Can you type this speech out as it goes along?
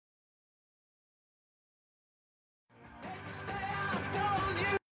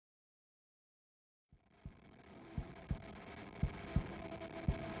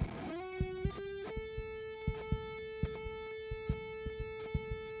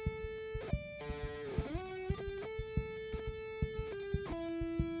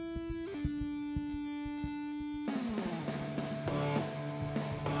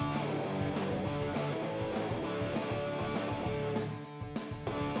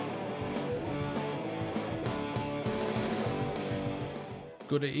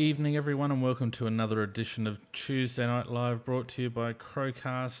Good evening, everyone, and welcome to another edition of Tuesday Night Live, brought to you by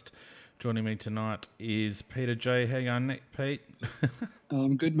CrowCast. Joining me tonight is Peter J. How you going, Nick? Pete?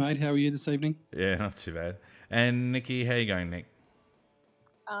 I'm good, mate. How are you this evening? Yeah, not too bad. And Nikki, how you going, Nick?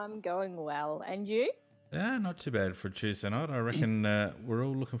 I'm going well. And you? Yeah, not too bad for Tuesday night. I reckon we're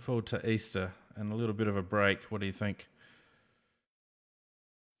all looking forward to Easter and a little bit of a break. What do you think?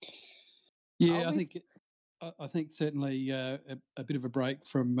 Yeah, I think certainly a bit of a break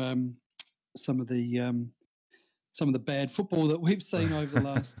from some of the bad football that we've seen over the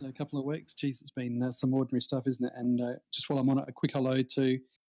last couple of weeks. Geez, it's been some ordinary stuff, isn't it? And just while I'm on it, a quick hello to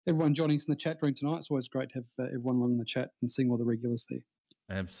everyone joining us in the chat room tonight. It's always great to have everyone along in the chat and seeing all the regulars there.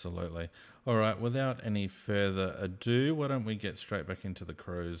 Absolutely. All right, without any further ado, why don't we get straight back into the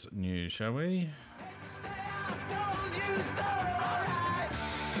Crows news, shall we?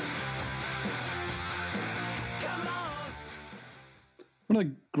 One of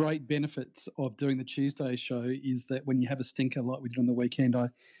the great benefits of doing the Tuesday show is that when you have a stinker like we did on the weekend,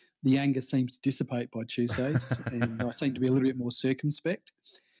 the anger seems to dissipate by Tuesdays, and I seem to be a little bit more circumspect.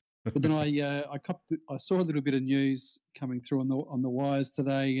 But then I saw a little bit of news coming through on the wires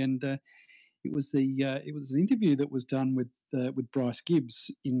today, and it was an interview that was done with Bryce Gibbs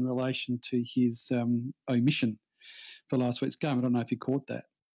in relation to his omission for last week's game. I don't know if you caught that,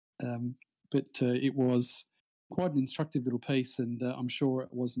 but it was quite an instructive little piece, and I'm sure it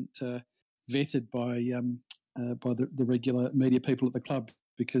wasn't vetted by the regular media people at the club,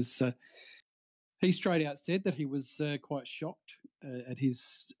 because he straight out said that he was quite shocked at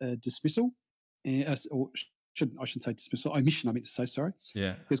his dismissal, I shouldn't say dismissal, omission. I meant to say, sorry.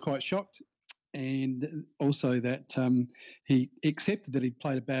 Yeah, he was quite shocked, and also that he accepted that he'd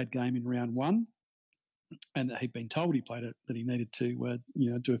played a bad game in round one, and that he'd been told that he needed to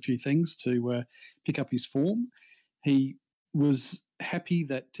do a few things to pick up his form. He was happy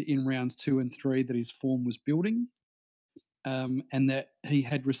that in rounds 2 and 3 that his form was building, and that he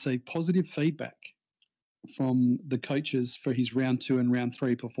had received positive feedback from the coaches for his round 2 and round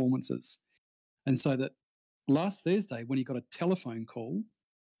 3 performances. And so that last Thursday, when he got a telephone call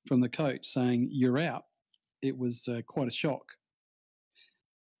from the coach saying, "You're out," it was quite a shock.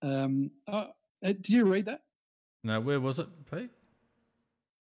 Did you read that? No, where was it, Pete?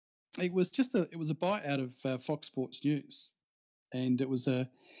 It was a bite out of Fox Sports News, and it was a.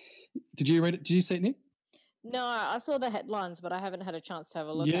 Did you read it? Did you see it, Nick? No, I saw the headlines, but I haven't had a chance to have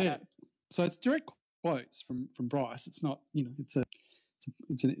a look at it. So it's direct quotes from Bryce. It's not, it's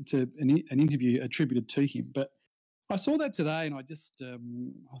an interview attributed to him. But I saw that today, and I just I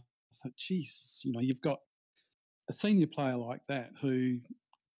thought, geez, you've got a senior player like that who,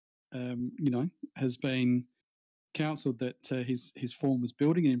 has been counselled that his form was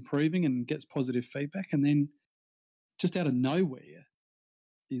building and improving and gets positive feedback, and then just out of nowhere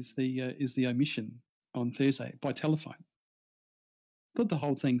is the omission on Thursday by telephone. I thought the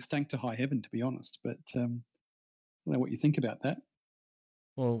whole thing stank to high heaven, to be honest, but I don't know what you think about that.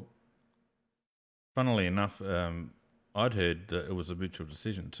 Well, funnily enough, I'd heard that it was a mutual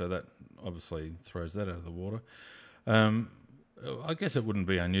decision, so that obviously throws that out of the water. I guess it wouldn't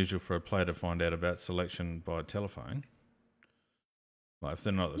be unusual for a player to find out about selection by telephone. Like if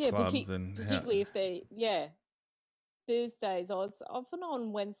they're not at the club, then particularly if they Thursdays, or it's often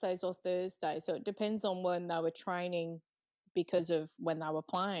on Wednesdays or Thursdays, so it depends on when they were training because of when they were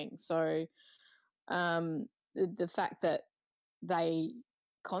playing. So the fact that they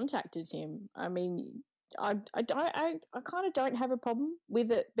contacted him, I mean, I kind of don't have a problem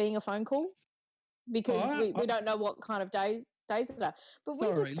with it being a phone call, because we don't know what kind of days it are. But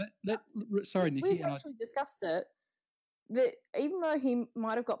Nikki, we've actually discussed it, that even though he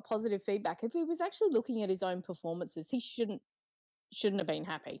might have got positive feedback, if he was actually looking at his own performances, he shouldn't have been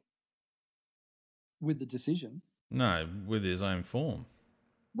happy with the decision. No, with his own form.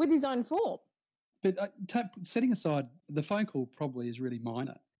 With his own form. But setting aside the phone call, probably is really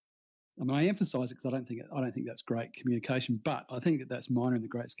minor. I mean, I emphasise it because I don't think that's great communication, but I think that's minor in the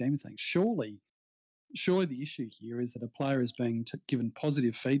great scheme of things. Surely the issue here is that a player is being given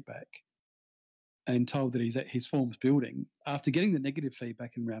positive feedback and told that his form's building after getting the negative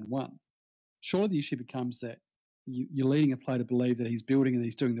feedback in round 1. Surely the issue becomes that you're leading a player to believe that he's building and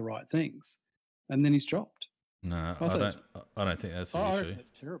he's doing the right things, and then he's dropped. No, I don't think that's the issue.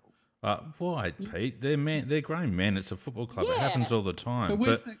 That's terrible. Why, Pete? They're grown men. It's a football club. Yeah. It happens all the time. But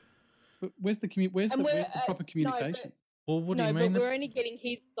where's the proper communication? Well, what do you mean? But we're only getting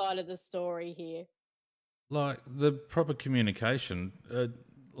his side of the story here. Like the proper communication,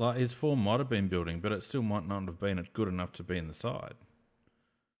 like his form might have been building, but it still might not have been good enough to be in the side.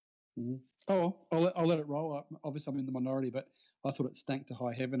 Mm-hmm. Oh, I'll let it roll. Obviously, I'm in the minority, but I thought it stank to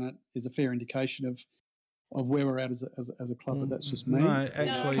high heaven. It is a fair indication of where we're at as a club, but that's just me. No, I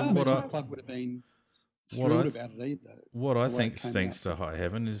actually, can't imagine the club would have been thrilled about it either. What I think stinks to high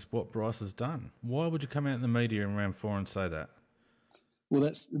heaven is what Bryce has done. Why would you come out in the media in round 4 and say that? Well,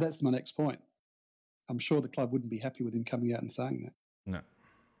 that's my next point. I'm sure the club wouldn't be happy with him coming out and saying that. No.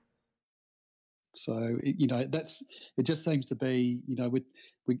 So it just seems to be,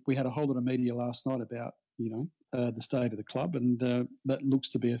 we had a whole lot of media last night about the state of the club, and that looks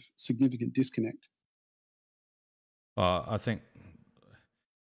to be a significant disconnect. I think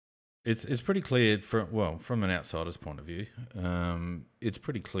it's pretty clear from an outsider's point of view. It's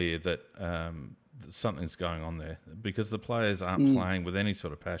pretty clear that something's going on there because the players aren't playing with any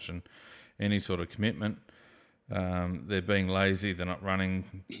sort of passion, any sort of commitment. They're being lazy. They're not running.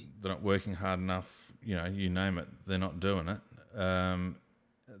 They're not working hard enough. You name it. They're not doing it.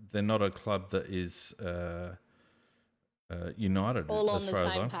 They're not a club that is united. All on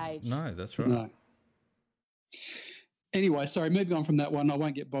the same page. No, that's right. No. Anyway, sorry, moving on from that one. I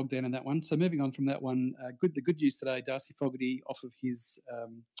won't get bogged down in that one. So moving on from that one, the good news today, Darcy Fogarty off of his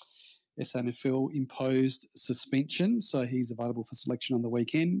SANFL imposed suspension, so he's available for selection on the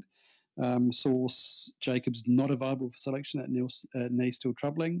weekend. Source Jacobs not available for selection, that knee still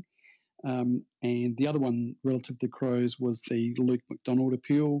troubling. And the other one relative to Crows was the Luke McDonald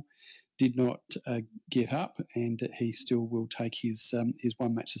appeal. Did not get up, and he still will take his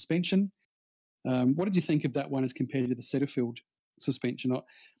one match suspension. What did you think of that one as compared to the Setterfield suspension?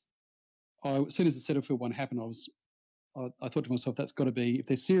 As soon as the Setterfield one happened, I thought to myself, that's got to be, if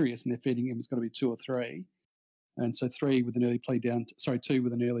they're serious and they're feeding him, it's got to be 2 or 3. And so 3 with an early plea 2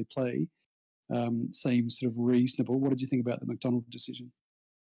 with an early plea seems sort of reasonable. What did you think about the McDonald decision?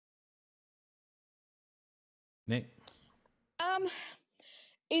 Nick?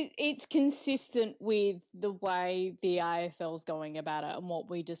 It's consistent with the way the AFL's going about it and what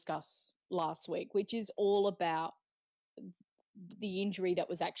we discussed last week, which is all about the injury that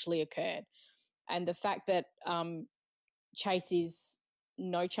was actually occurred and the fact that Chase is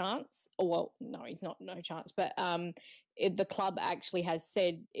no chance. Well, no, he's not no chance, but the club actually has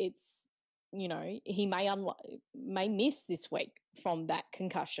said it's, he may miss this week from that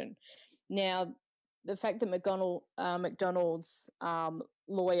concussion. Now, the fact that McDonald's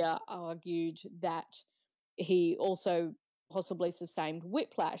lawyer argued that he also possibly sustained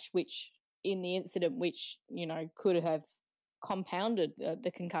whiplash, which in the incident, which, could have compounded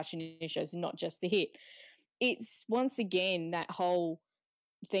the concussion issues and not just the hit. It's once again that whole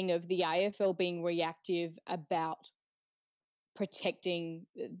thing of the AFL being reactive about protecting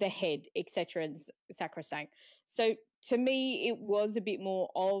the head, etc., and sacrosanct. So to me, it was a bit more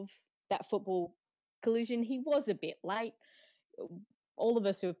of that football collision. He was a bit late. All of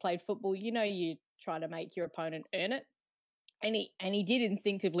us who have played football, you try to make your opponent earn it, and he did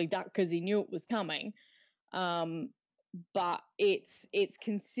instinctively duck because he knew it was coming. But it's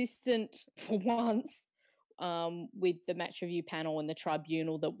consistent for once with the match review panel and the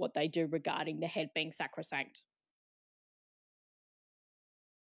tribunal that what they do regarding the head being sacrosanct.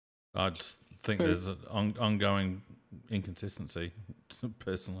 I just think there's an ongoing inconsistency,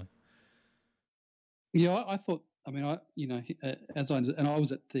 personally. Yeah, I thought. I mean, I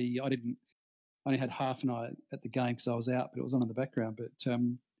was at I only had half an eye at the game because I was out, but it was on in the background. But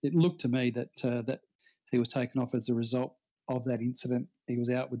it looked to me that he was taken off as a result of that incident. He was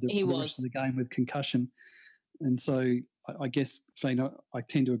out with the rest of the game with concussion, and so I guess, Fina, I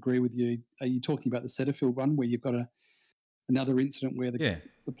tend to agree with you. Are you talking about the Setterfield one where you've got another incident where the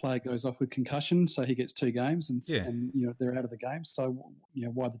player goes off with concussion, so he gets 2 games, and they're out of the game. So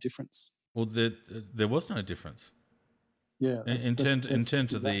why the difference? Well, there was no difference. Yeah, in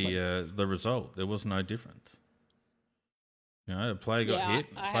terms of the result, there was no difference. A player got hit.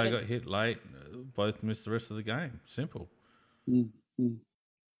 A player got hit late. Both missed the rest of the game. Simple. Mm-hmm.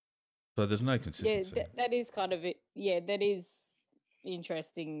 So there's no consistency. Yeah, that is kind of it. Yeah, that is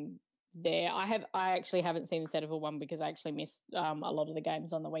interesting. There, I actually haven't seen the Setterfield one because I actually missed a lot of the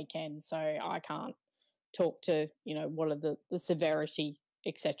games on the weekend, so I can't talk to what are the severity,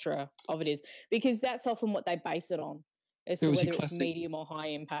 etc. of it is, because that's often what they base it on as to whether it's medium or high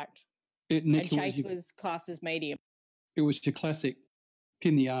impact. And Chase was classed as medium. It was your classic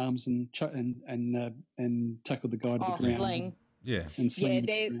pin the arms and tackle the guy to the ground. Sling. Yeah. And sling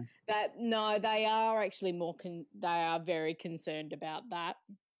they are actually they are very concerned about that.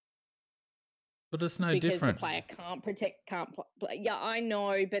 But it's no because different. The player can't play. Yeah, I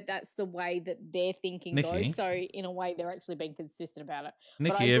know, but that's the way that their thinking goes. So in a way, they're actually being consistent about it.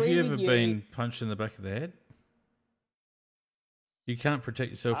 Nikki, have you ever been punched in the back of the head? You can't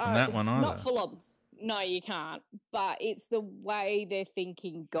protect yourself from that one either. Not full on. No, you can't. But it's the way their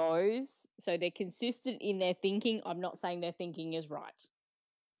thinking goes. So they're consistent in their thinking. I'm not saying their thinking is right.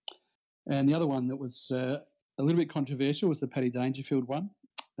 And the other one that was a little bit controversial was the Paddy Dangerfield one.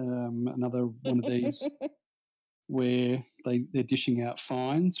 Another one of these where they're dishing out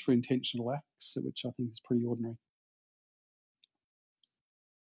fines for intentional acts, which I think is pretty ordinary.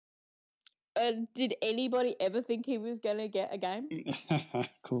 Did anybody ever think he was going to get a game Of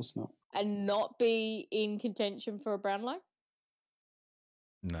course not. and not be in contention for a Brownlow?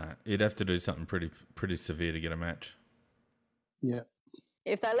 No, he'd have to do something pretty severe to get a match. Yeah.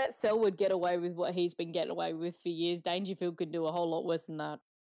 If they let Selwood get away with what he's been getting away with for years, Dangerfield could do a whole lot worse than that.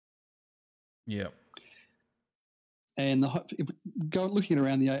 Yeah. And looking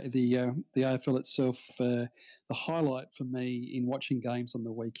around the AFL itself, the highlight for me in watching games on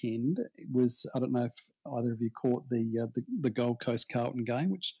the weekend was, I don't know if either of you caught the Gold Coast Carlton game,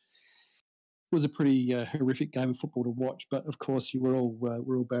 which was a pretty horrific game of football to watch. But of course, we're all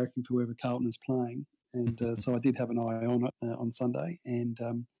barracking for whoever Carlton is playing, and so I did have an eye on it on Sunday, and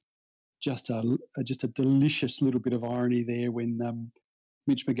just a delicious little bit of irony there when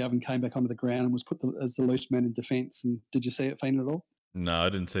Mitch McGovern came back onto the ground and was put as the loose man in defence. And did you see it, Fiend, at all? No, I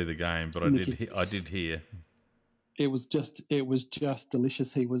didn't see the game, but Nicky. I did hear. It was just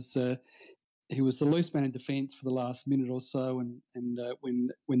delicious. He was the loose man in defence for the last minute or so, and when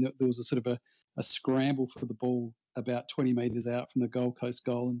there was a sort of a scramble for the ball about 20 metres out from the Gold Coast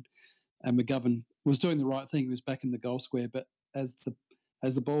goal, and McGovern was doing the right thing. He was back in the goal square, but as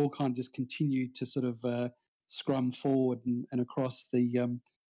the ball kind of just continued to sort of scrum forward and across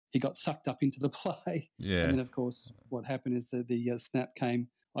he got sucked up into the play. Yeah. And then, of course, what happened is that the snap came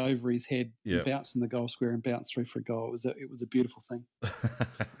over his head, and bounced in the goal square and bounced through for a goal. It was a beautiful thing.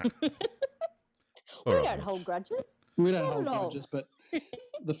 We don't hold grudges. We don't hold grudges, but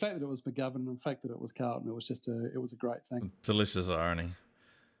the fact that it was McGovern and the fact that it was Carlton, it was a great thing. Delicious irony.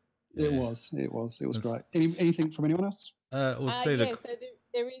 Yeah. It was great. Anything from anyone else? So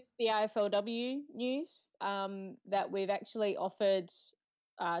there is the AFLW news that we've actually offered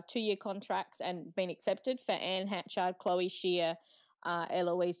 2-year contracts and been accepted for Anne Hatchard, Chloe Shear,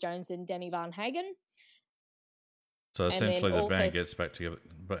 Eloise Jones and Danny Van Hagen. So essentially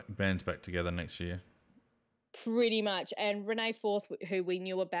the band's back together next year. Pretty much. And Renee Forth, who we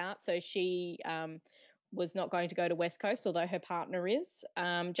knew about, so she was not going to go to West Coast, although her partner is.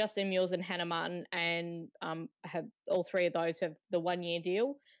 Justin Mules and Hannah Martin, and have all three of those have the 1-year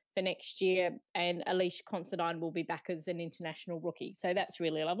deal for next year. And Alicia Considine will be back as an international rookie. So that's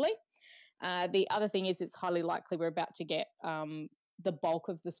really lovely. The other thing is it's highly likely we're about to get the bulk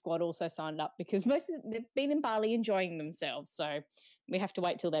of the squad also signed up, because most of they've been in Bali enjoying themselves. So we have to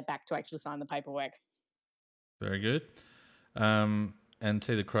wait till they're back to actually sign the paperwork. Very good. And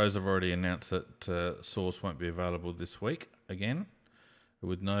see, the Crows have already announced that Source won't be available this week again,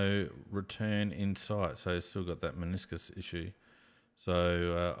 with no return in sight. So he's still got that meniscus issue.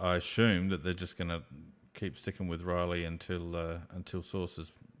 So I assume that they're just going to keep sticking with Riley until Source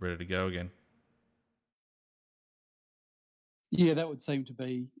is ready to go again. Yeah, that would seem to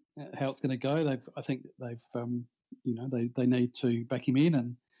be how it's going to go. I think they need to back him in,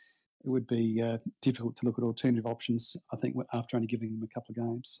 and it would be difficult to look at alternative options, I think, after only giving him a couple of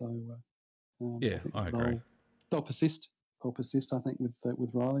games. So I agree. They'll persist. I think, with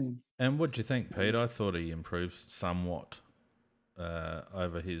Riley. And what do you think, Pete? I thought he improved somewhat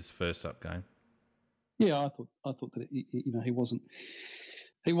over his first up game. Yeah, I thought that he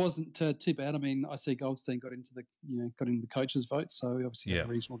wasn't too bad. I mean, I see Goldstein got into the coaches' vote, so he obviously had a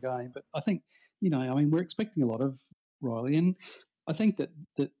reasonable game. But I think we're expecting a lot of Riley, and I think that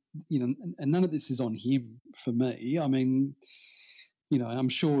and none of this is on him for me. I mean, I'm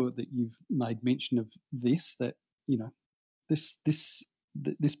sure that you've made mention of this, that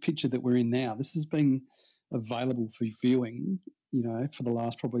this picture that we're in now, this has been available for viewing, for the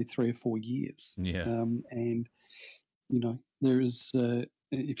last probably 3 or 4 years. Yeah. And there is,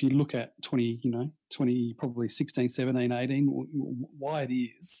 if you look at 20, probably 16, 17, 18, why it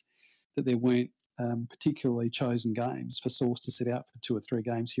is that there weren't particularly chosen games for Source to sit out for 2 or 3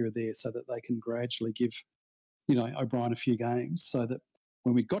 games here or there, so that they can gradually give, O'Brien a few games, so that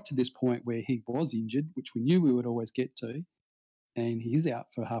when we got to this point where he was injured, which we knew we would always get to, and he's out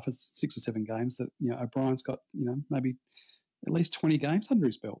for half of 6 or 7 games, that O'Brien's got maybe at least 20 games under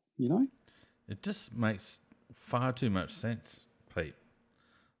his belt. It just makes far too much sense, Pete.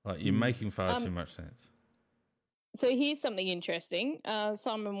 Like, you're making far too much sense. So here's something interesting.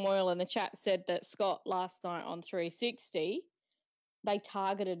 Simon Moyle in the chat said that Scott last night on 360, they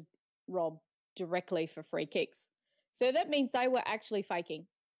targeted Rob directly for free kicks. So that means they were actually faking.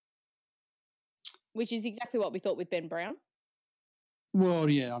 which is exactly what we thought with Ben Brown. Well,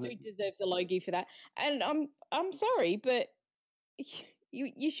 yeah, He deserves a logie for that. And I'm sorry, but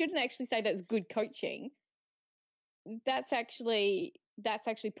you shouldn't actually say that's good coaching. That's actually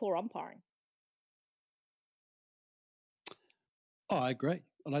poor umpiring. Oh, I agree.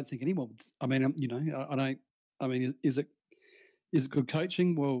 I don't think anyone would. I mean, you know, I don't. I mean, is it good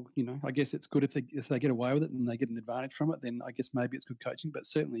coaching? Well, you know, I guess it's good if they get away with it and they get an advantage from it. Then I guess maybe it's good coaching. But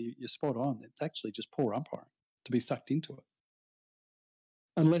certainly, you're spot on. It's actually just poor umpiring to be sucked into it,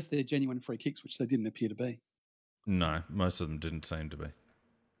 unless they're genuine free kicks, which they didn't appear to be. No, most of them didn't seem to be.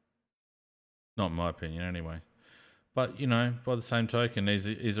 Not in my opinion, anyway. But, you know, by the same token,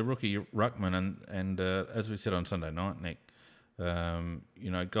 he's a rookie ruckman, and as we said on Sunday night, Nick,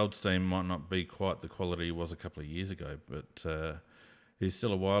 you know, Goldstein might not be quite the quality he was a couple of years ago, but he's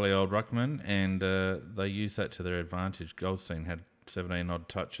still a wily old ruckman, and they use that to their advantage. Goldstein had 17 odd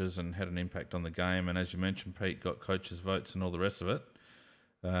touches and had an impact on the game, and as you mentioned, Pete got coaches' votes and all the rest of it.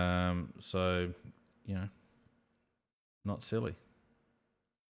 So, you know, not silly.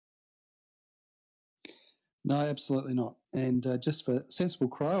 No, absolutely not. And just for Sensible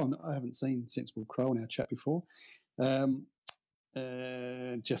Crow, and I haven't seen Sensible Crow in our chat before,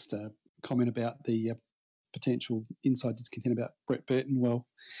 just a comment about the potential inside discontent about Brett Burton. Well,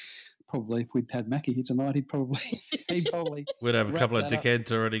 probably if we'd had Mackie here tonight, he'd probably we'd have a couple of that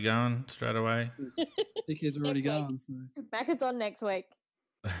dickheads already going straight away. Dickheads already going. So. Mac is on next week.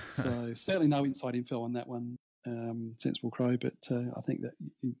 So certainly no inside info on that one, Sensible Crow. But I think that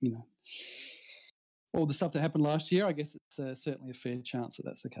you know all the stuff that happened last year. I guess it's certainly a fair chance that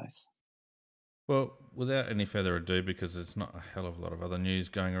that's the case. Well, without any further ado, because there's not a hell of a lot of other news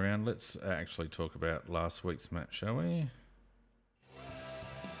going around, let's actually talk about last week's match, shall we?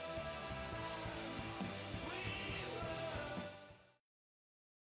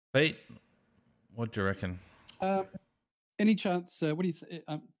 Pete, what do you reckon? Any chance? What do you think?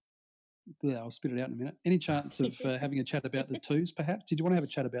 Yeah, I'll spit it out in a minute. Any chance of having a chat about the twos, perhaps? Did you want to have a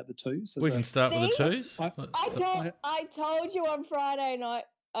chat about the twos? We can start with the twos. I told you on Friday night,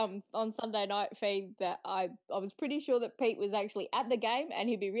 on Sunday night feed that I was pretty sure that Pete was actually at the game and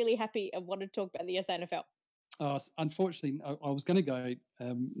he'd be really happy and wanted to talk about the SNFL. Unfortunately, I was going to go,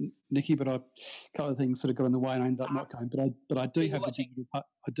 Nikki, but a couple of things sort of got in the way and I ended up not going. But I do have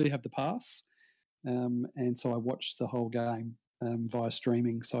the pass, and so I watched the whole game via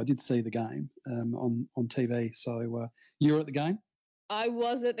streaming. So I did see the game on TV. So you were at the game? I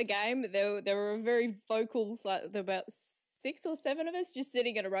was at the game. There were very vocal, like about 6 or 7 of us just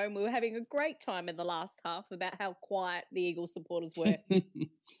sitting in a row. And we were having a great time in the last half about how quiet the Eagles supporters were.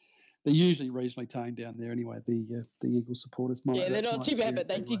 They're usually reasonably toned down there anyway, the Eagles supporters. They're not too bad, but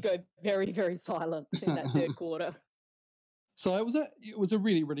they did go very, very silent in that third quarter. So it was a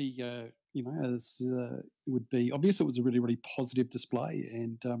really, really, you know, as it would be obvious, it was a really, really positive display,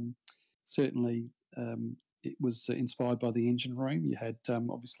 and certainly it was inspired by the engine room. You had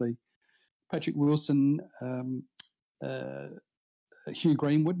obviously Patrick Wilson, Hugh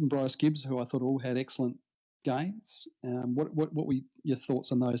Greenwood, and Bryce Gibbs, who I thought all had excellent games. What were your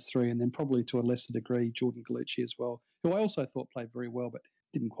thoughts on those three? And then probably to a lesser degree, Jordan Galucci as well, who I also thought played very well, but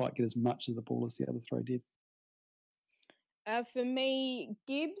didn't quite get as much of the ball as the other three did. For me,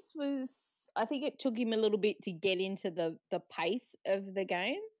 Gibbs was, I think it took him a little bit to get into the pace of the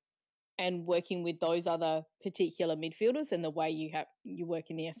game and working with those other particular midfielders and the way you work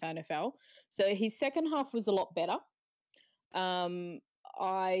in the SNFL. So his second half was a lot better.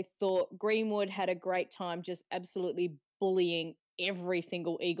 I thought Greenwood had a great time just absolutely bullying every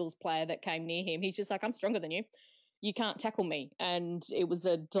single Eagles player that came near him. He's just like, I'm stronger than you. You can't tackle me. And it was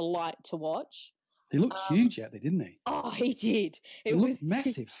a delight to watch. He looked huge out there, didn't he? Oh, he did. It was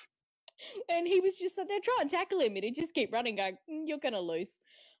massive. And he was just, they're trying to tackle him and he'd just keep running going, you're going to lose.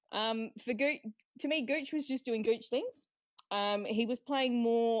 For Gooch, to me, Gooch was just doing Gooch things. He was playing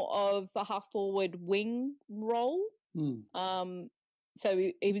more of a half-forward wing role. So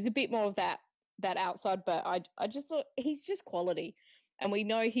he was a bit more of that outside, but I just thought he's just quality. And we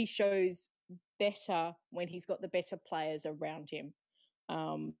know he shows better when he's got the better players around him.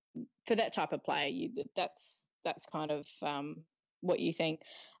 For that type of player, that's kind of what you think.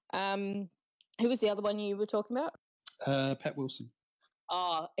 Who was the other one you were talking about? Pat Wilson.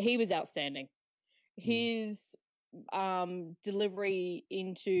 Oh, he was outstanding. His delivery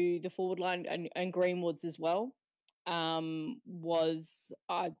into the forward line and Greenwood's as well was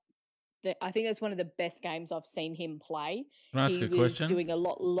I think it's one of the best games I've seen him play. Can I ask a question? He was doing a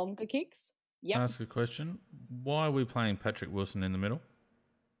lot longer kicks. Yep. Can I ask a question? Why are we playing Patrick Wilson in the middle?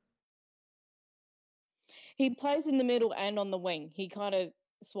 He plays in the middle and on the wing. He kind of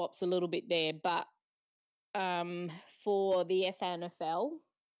swaps a little bit there, but for the SANFL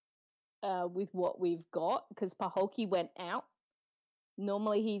with what we've got, because Paholke went out.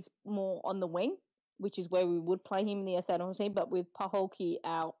 Normally he's more on the wing, which is where we would play him in the SANFL team, but with Paholke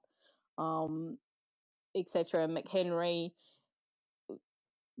out, etc., McHenry,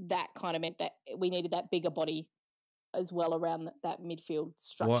 that kind of meant that we needed that bigger body as well around that midfield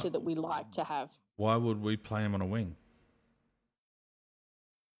structure that we like to have. Why would we play him on a wing?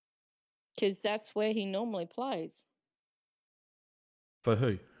 Because that's where he normally plays. For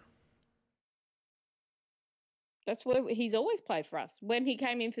who? That's where he's always played for us. When he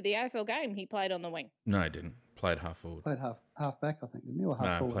came in for the AFL game, he played on the wing. No, he didn't. Played half forward. Played half back, I think, didn't he? Or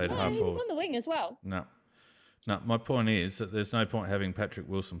half forward? Played no, half he forward. was on the wing as well. No, my point is that there's no point having Patrick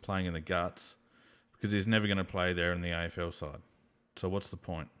Wilson playing in the guts because he's never going to play there in the AFL side. So what's the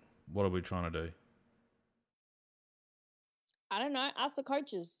point? What are we trying to do? I don't know. Ask the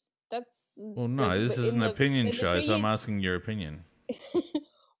coaches. Well, no, this is an opinion show, so I'm asking your opinion.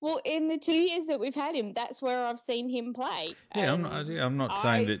 Well, in the 2 years that we've had him, that's where I've seen him play. Yeah, I'm not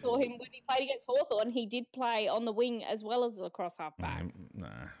saying that. I saw him when he played against Hawthorn. He did play on the wing as well as across half back. No,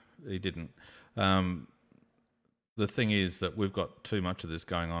 he didn't. The thing is that we've got too much of this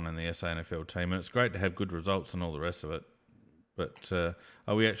going on in the SANFL team, and it's great to have good results and all the rest of it. But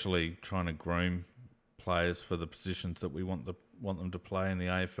are we actually trying to groom players for the positions that we want them to play in the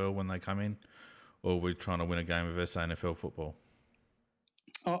AFL when they come in, or are we trying to win a game of SANFL football?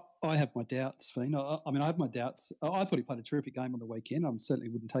 I have my doubts, Fiend. I have my doubts. I thought he played a terrific game on the weekend. I certainly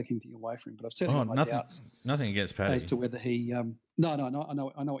wouldn't take anything away from him, but I've certainly got my doubts. Nothing against Paddy. As to whether he... No, I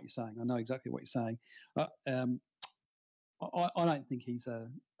know what you're saying. I know exactly what you're saying. I don't think he's a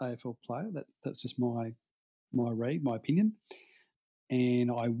AFL player. That's just my read, my opinion.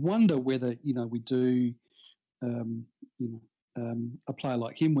 And I wonder whether, we do, a player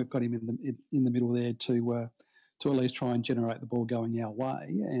like him, we've got him in the middle there to at least try and generate the ball going our way.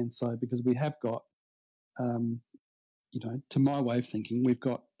 And so, because we have got, to my way of thinking, we've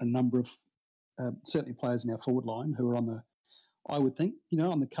got a number of certainly players in our forward line who are I would think,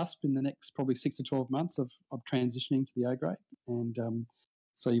 on the cusp in the next probably 6 to 12 months of transitioning to the A grade. And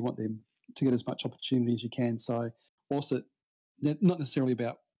so you want them to get as much opportunity as you can. So also, not necessarily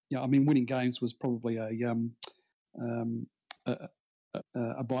about, winning games was probably a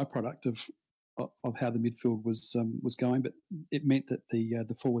byproduct of how the midfield was going, but it meant that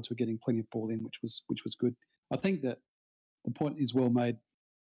the forwards were getting plenty of ball in, which was good. I think that the point is well made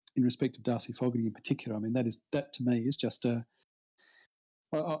in respect of Darcy Fogarty in particular. That to me is just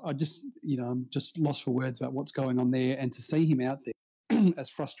I just I'm just lost for words about what's going on there, and to see him out there as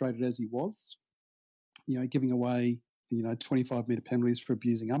frustrated as he was, giving away 25-metre penalties for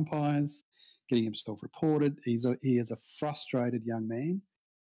abusing umpires, getting himself reported. He is a frustrated young man.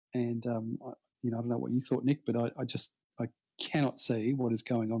 And, I don't know what you thought, Nick, but I cannot see what is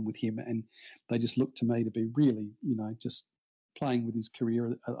going on with him. And they just look to me to be really, just playing with his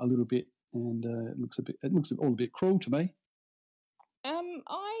career a little bit. And it looks all a bit cruel to me.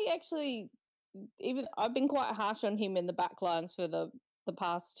 I've been quite harsh on him in the backlines for the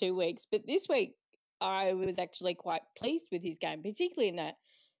past 2 weeks, but this week I was actually quite pleased with his game, particularly in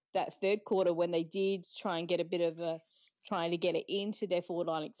that third quarter when they did try and get a bit of trying to get it into their forward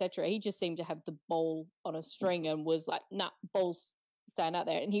line, etc. He just seemed to have the ball on a string and was like, ball's staying out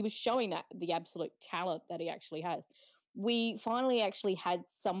there. And he was showing that the absolute talent that he actually has. We finally actually had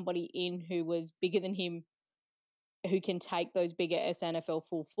somebody in who was bigger than him, who can take those bigger SNFL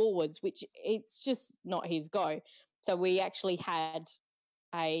full forwards, which it's just not his go. So we actually had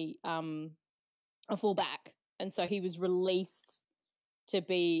a full back. And so he was released to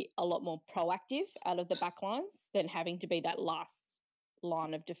be a lot more proactive out of the back lines than having to be that last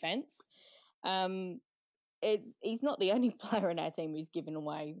line of defence. He's not the only player in our team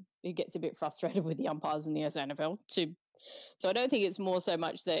who gets a bit frustrated with the umpires in the SNFL. So I don't think it's more so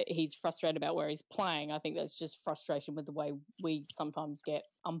much that he's frustrated about where he's playing. I think that's just frustration with the way we sometimes get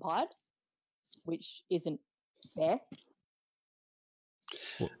umpired, which isn't fair.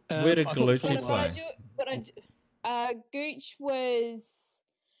 Where did Galucci play? Gooch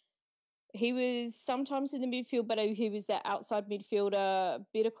he was sometimes in the midfield, but he was that outside midfielder, a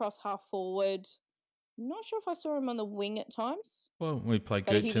bit across half forward. I'm not sure if I saw him on the wing at times. Well, we played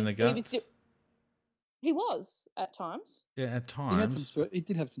Gooch in the guts. He was at times. Yeah, at times. He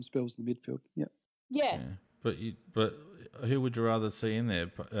did have some spells in the midfield. Yeah. But who would you rather see in there,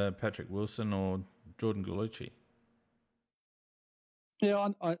 Patrick Wilson or Jordan Galucci? Yeah,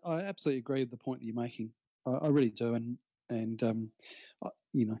 I absolutely agree with the point that you're making. I really do, and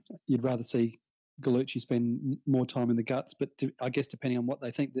you'd rather see Gallucci spend more time in the guts, but I guess depending on what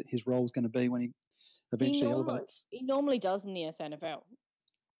they think that his role is going to be when he eventually elevates. He normally does in the SNFL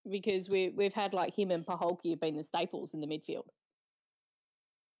because we've had like him and Paholke have been the staples in the midfield.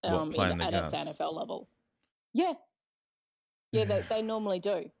 Playing the at guts? SNFL level. Yeah, they normally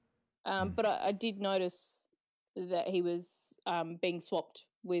do. But I did notice that he was being swapped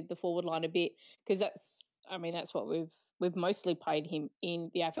with the forward line a bit because that's what we've mostly played him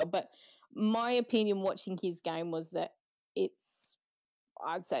in the AFL. But my opinion watching his game was that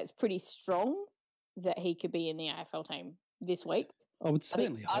I'd say it's pretty strong that he could be in the AFL team this week. I would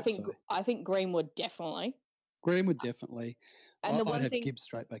certainly hope so. I think Greenwood definitely. Greenwood definitely. And I'd have Gibbs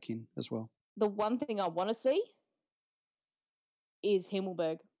straight back in as well. The one thing I want to see is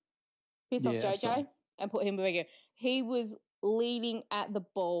Himmelberg. Piss off JJ absolutely. and put Himmelberg in. He was leading at the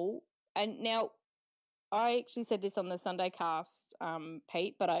ball. And now, I actually said this on the Sunday cast,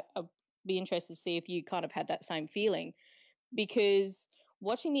 Pete, but I'd be interested to see if you kind of had that same feeling. Because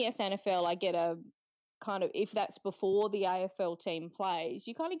watching the SNFL, I get a kind of, if that's before the AFL team plays,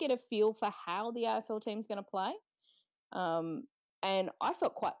 you kind of get a feel for how the AFL team's going to play. And I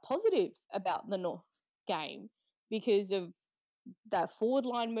felt quite positive about the North game because of that forward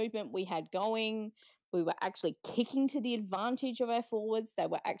line movement we had going. We were actually kicking to the advantage of our forwards. They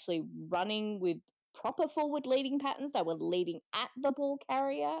were actually running with proper forward leading patterns. They were leading at the ball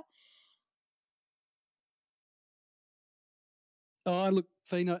carrier. Oh, look,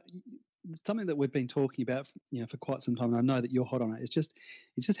 Fina, something that we've been talking about, for quite some time, and I know that you're hot on it. It's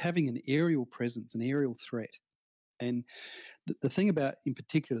just having an aerial presence, an aerial threat. And the thing about, in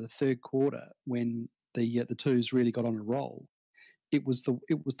particular, the third quarter when the Twos really got on a roll, it was the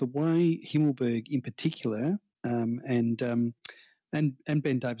way Himmelberg, in particular, and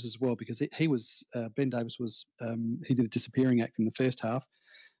Ben Davis as well, because he was Ben Davis was he did a disappearing act in the first half.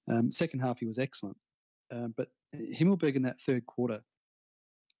 Second half he was excellent, but Himmelberg in that third quarter,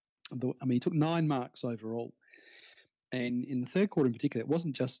 he took 9 marks overall. And in the third quarter in particular, it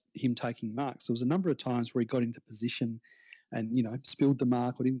wasn't just him taking marks. There was a number of times where he got into position and, spilled the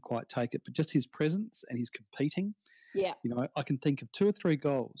mark or didn't quite take it, but just his presence and his competing. Yeah. I can think of 2 or 3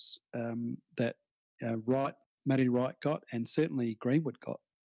 goals that Matty Wright got, and certainly Greenwood got,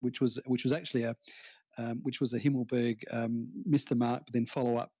 which was actually a Himmelberg miss the mark, but then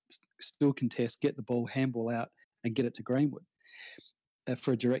follow up, still contest, get the ball, handball out, and get it to Greenwood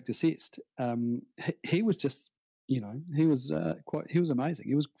for a direct assist. He was just, he was amazing.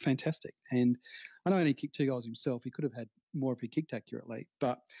 He was fantastic, and I know he only kicked 2 goals himself. He could have had more if he kicked accurately,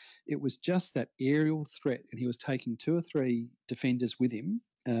 but it was just that aerial threat, and he was taking 2 or 3 defenders with him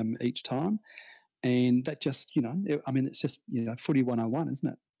each time, and that just, it's just footy 101, isn't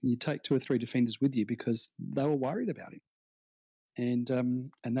it? You take 2 or 3 defenders with you because they were worried about him,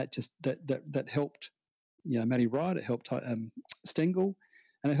 and that just that helped. Matty Wright, it helped Stengel,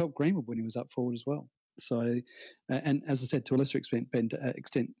 and it helped Greenwood when he was up forward as well. So, and as I said, to a lesser extent, Ben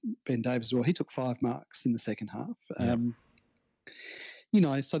Davis as well. He took 5 marks in the second half.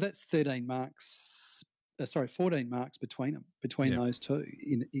 So that's 13 marks. 14 marks between those two.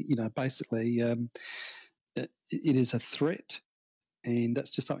 Basically, it is a threat, and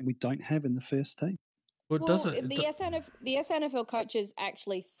that's just something we don't have in the first team. The SNFL coaches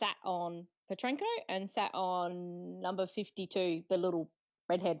actually sat on Petrenko and sat on number 52, the little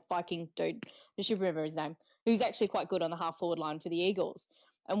redhead Viking dude, I should remember his name, who's actually quite good on the half forward line for the Eagles.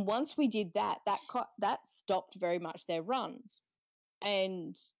 And once we did that stopped very much their run,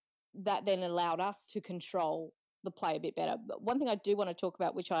 and that then allowed us to control the play a bit better. But one thing I do want to talk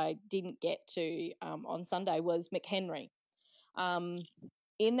about, which I didn't get to on Sunday, was McHenry.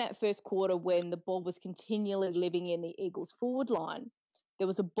 In that first quarter, when the ball was continually living in the Eagles' forward line, there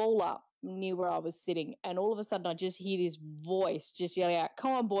was a ball up near where I was sitting, and all of a sudden I just hear this voice just yelling out,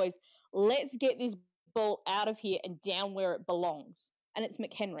 "Come on, boys, let's get this ball out of here and down where it belongs." And it's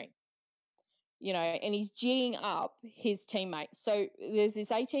McHenry, and he's geeing up his teammates. So there's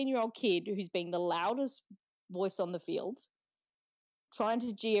this 18-year-old kid who's being the loudest voice on the field, trying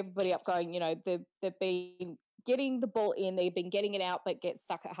to gee everybody up, going, they've been getting the ball in, they've been getting it out, but gets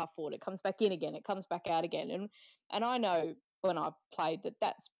stuck at half forward. It comes back in again, it comes back out again. And I know when I played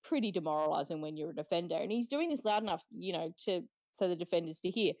that's pretty demoralising when you're a defender. And he's doing this loud enough, so the defenders to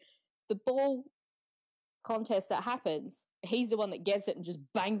hear. The ball contest that happens, he's the one that gets it and just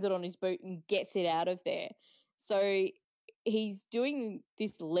bangs it on his boot and gets it out of there. So he's doing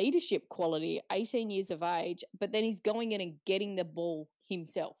this leadership quality, 18 years of age, but then he's going in and getting the ball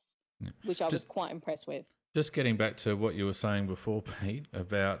himself, which I was quite impressed with. Just getting back to what you were saying before, Pete,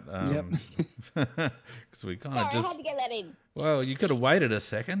 about because we kind of Sorry, I had to get that in. Well, you could have waited a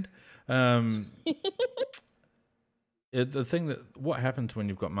second. The thing that what happens when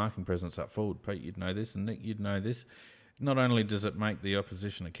you've got marking presence up forward, Pete, you'd know this, and Nick, you'd know this. Not only does it make the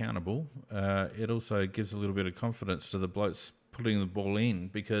opposition accountable, it also gives a little bit of confidence to the blokes putting the ball in,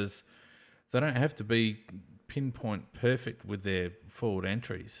 because they don't have to be pinpoint perfect with their forward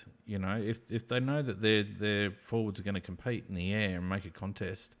entries. You know, if they know that their forwards are going to compete in the air and make a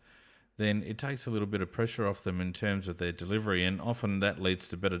contest, then it takes a little bit of pressure off them in terms of their delivery, and often that leads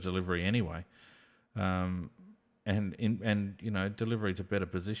to better delivery anyway. And you know, delivery to better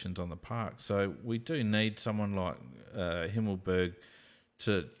positions on the park. So we do need someone like Himmelberg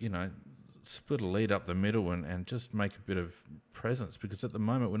to, you know, split a lead up the middle and just make a bit of presence, because at the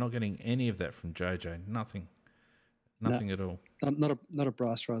moment we're not getting any of that from JJ. Nothing at all. Not a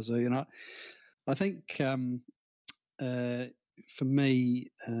Bryce Razoo. And I think for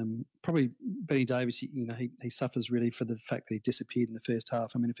me, probably Benny Davis, you know, he suffers really for the fact that he disappeared in the first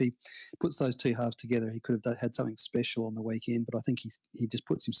half. I mean, if he puts those two halves together, he could have had something special on the weekend, but I think he just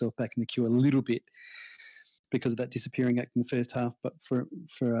puts himself back in the queue a little bit because of that disappearing act in the first half. But for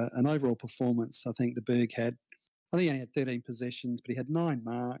an overall performance, I think the Berg had, I think he only had 13 possessions, but he had 9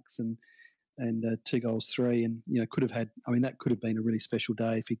 marks and 2 goals, 3, and you know, could have had. I mean, that could have been a really special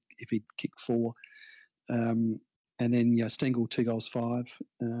day if he'd kicked 4. And then, you know, Stengel 2 goals, 5,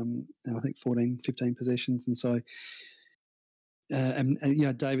 and I think 15 possessions, and so. And you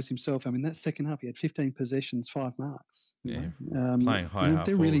know, Davis himself. I mean, that second half he had 15 possessions, 5 marks. Playing high half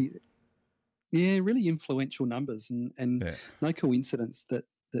they're forward. really influential numbers, and no coincidence that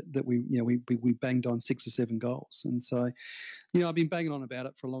we, you know, we banged on 6 or 7 goals. And so, you know, I've been banging on about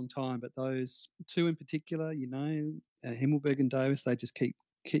it for a long time, but those 2 in particular, you know, Himmelberg and Davis, they just keep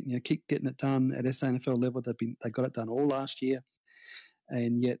getting it done at SANFL level. They got it done all last year,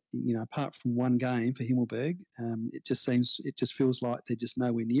 and yet, you know, apart from one game for Himmelberg, it just feels like they're just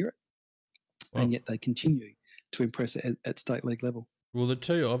nowhere near it, and yet they continue to impress at state league level. Well, the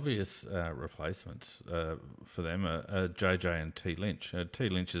 2 obvious replacements for them are JJ and T Lynch. T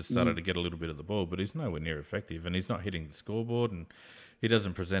Lynch has started to get a little bit of the ball, but he's nowhere near effective, and he's not hitting the scoreboard, and he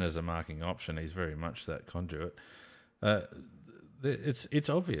doesn't present as a marking option. He's very much that conduit. It's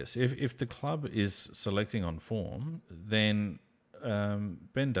obvious. If the club is selecting on form, then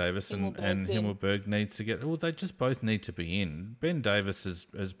Ben Davis and Himmelberg needs to get. Well, they just both need to be in. Ben Davis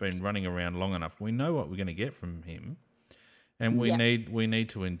has been running around long enough. We know what we're going to get from him. And we need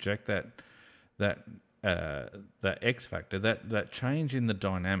to inject that X factor, that change in the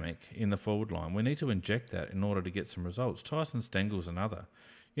dynamic in the forward line. We need to inject that in order to get some results. Tyson Stengel's another.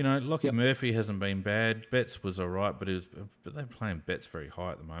 You know, Lockie Murphy hasn't been bad. Betts was all right, but they're playing Betts very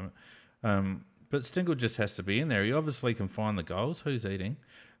high at the moment. But Stengel just has to be in there. He obviously can find the goals. Who's eating?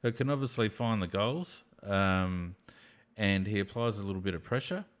 He can obviously find the goals, and he applies a little bit of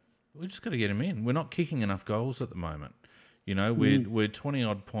pressure. We just got to get him in. We're not kicking enough goals at the moment. You know, we're 20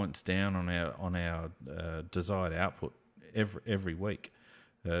 odd points down on our desired output every week,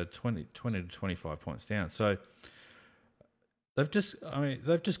 20 to 25 points down. So they've just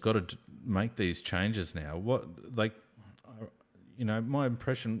got to make these changes now. You know, my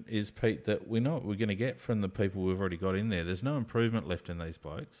impression is, Pete, that we know what we're going to get from the people we've already got in there. There's no improvement left in these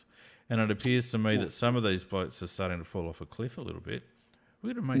blokes, and it appears to me that some of these blokes are starting to fall off a cliff a little bit.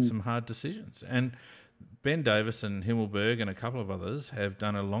 We've got to make some hard decisions, and Ben Davis and Himmelberg and a couple of others have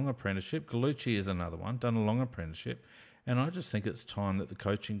done a long apprenticeship. Gallucci is another one, done a long apprenticeship. And I just think it's time that the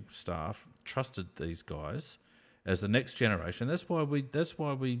coaching staff trusted these guys as the next generation. That's why we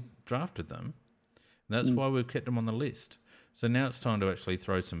drafted them. And that's why we've kept them on the list. So now it's time to actually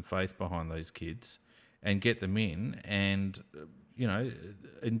throw some faith behind these kids and get them in and, you know,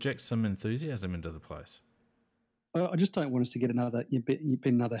 inject some enthusiasm into the place. I just don't want us to get another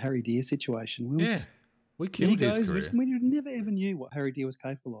Harry Deer situation. We killed his career. We never ever knew what Harry Deer was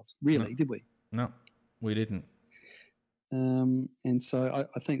capable of, really, did we? No, we didn't. And so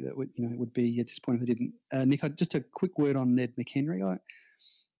I think that it would be disappointing if they didn't. Nick, just a quick word on Ned McHenry.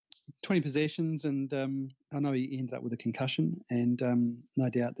 20 possessions, and I know he ended up with a concussion, and no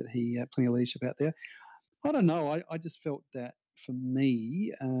doubt that he had plenty of leadership out there. I don't know. I just felt that for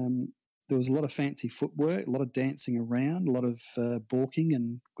me, there was a lot of fancy footwork, a lot of dancing around, a lot of balking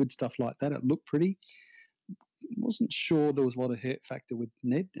and good stuff like that. It looked pretty. Wasn't sure there was a lot of hurt factor with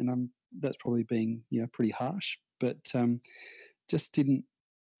Ned, and that's probably being pretty harsh, but just didn't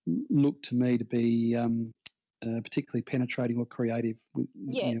look to me to be particularly penetrating or creative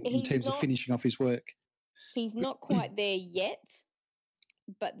in terms of finishing off his work. He's not quite there yet,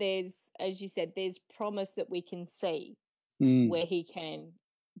 but there's, as you said, there's promise that we can see where he can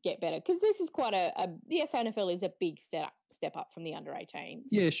get better, because this is quite the SNFL is a big step up from the under 18s.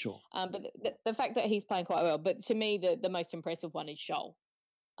 Yeah, sure. But the fact that he's playing quite well, but to me the most impressive one is Shoal.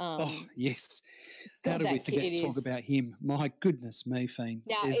 Oh yes, God, how did we that forget kid to talk is- about him? My goodness me, Fiend.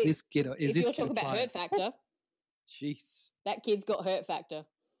 Now, Is if- this getter? Is if this you're getter talking about player? hurt factor, Jeez, that kid's got hurt factor.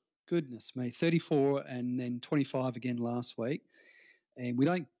 goodness me, 34 and then 25 again last week, and we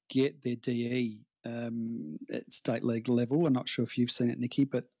don't get their DE at state league level. I'm not sure if you've seen it, Nikki,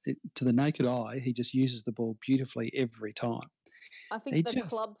 but to the naked eye, he just uses the ball beautifully every time. I think the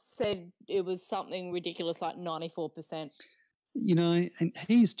club said it was something ridiculous, like 94%. You know, and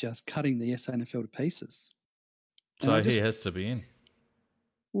he's just cutting the SNFL to pieces. So he has to be in.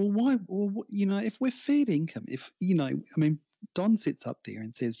 Well, why? Well, you know, if we're fair income, if, you know, I mean, Don sits up there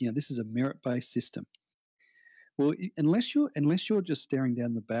and says, you know, this is a merit-based system. Well, unless you're just staring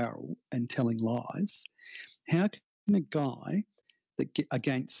down the barrel and telling lies, how can a guy that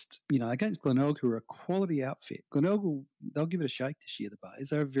against Glenelg, who are a quality outfit, Glenelg they'll give it a shake this year. The Bays,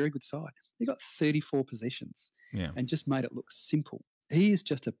 they're a very good side. They got 34 possessions, and just made it look simple. He is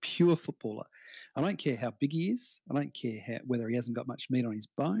just a pure footballer. I don't care how big he is. I don't care whether he hasn't got much meat on his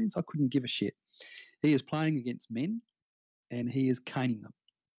bones. I couldn't give a shit. He is playing against men, and he is caning them.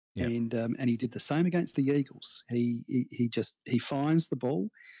 Yep. And he did the same against the Eagles. He finds the ball,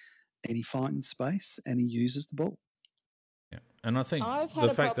 and he finds space, and he uses the ball. Yeah, and I think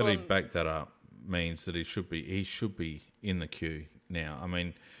the fact that he backed that up means that he should be in the queue now. I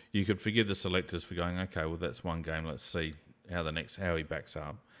mean, you could forgive the selectors for going, okay, well that's one game. Let's see how he backs up.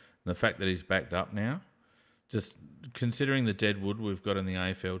 And the fact that he's backed up now, just considering the deadwood we've got in the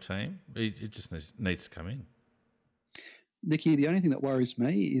AFL team, it just needs to come in. Nicky, the only thing that worries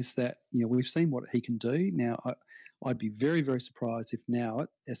me is that, you know, we've seen what he can do. Now, I'd be very, very surprised if now at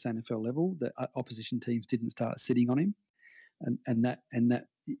SNFL level that opposition teams didn't start sitting on him, and that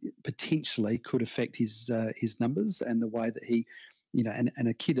potentially could affect his numbers and the way that he, you know, and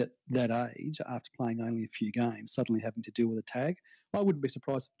a kid at that age, after playing only a few games, suddenly having to deal with a tag. I wouldn't be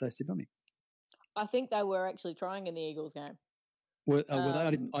surprised if they sit on him. I think they were actually trying in the Eagles game. Were they?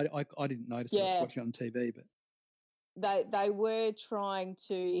 I didn't notice it. I was watching it on TV, but. They were trying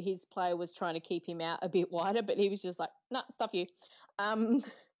to. His player was trying to keep him out a bit wider, but he was just like, "Nah, stuff you. I'm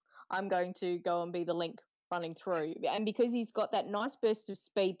going to go and be the link running through." And because he's got that nice burst of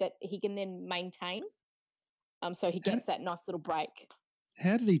speed that he can then maintain, so he gets that nice little break.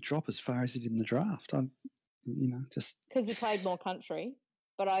 How did he drop as far as he did in the draft? Just because he played more country.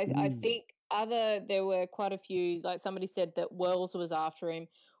 But I think there were quite a few. Like somebody said that Wells was after him.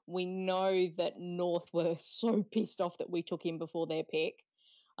 We know that North were so pissed off that we took him before their pick,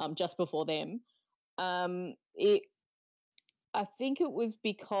 just before them. I think it was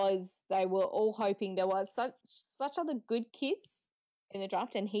because they were all hoping there were such other good kids in the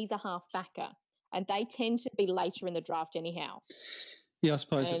draft, and he's a half-backer, and they tend to be later in the draft anyhow. Yeah, I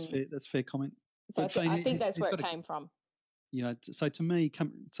suppose that's fair. That's a fair comment. So I think that's where it came from. You know, so to me,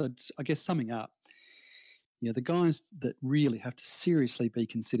 I guess summing up, you know, the guys that really have to seriously be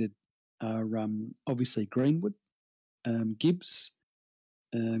considered are obviously Greenwood, Gibbs,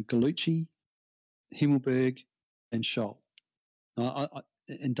 Gallucci, Himmelberg, and Scholl.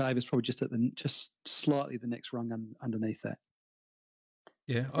 And Davis probably just slightly the next rung underneath that.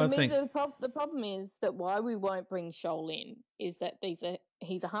 Yeah, I think the problem is that why we won't bring Scholl in is that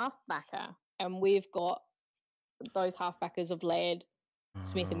he's a half backer, and we've got those half backers of Laird,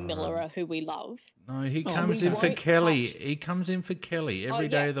 Smith, and Miller, who we love. No, he comes in for Kelly. He comes in for Kelly every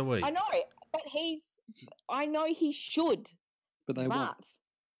day of the week. I know, but I know he should, but they won't.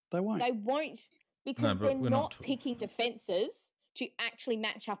 They won't. They won't because they're not picking defences to actually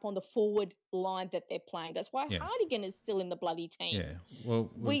match up on the forward line that they're playing. That's why Hardigan is still in the bloody team. Yeah, well,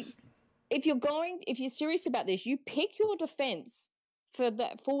 if you're serious about this, you pick your defence for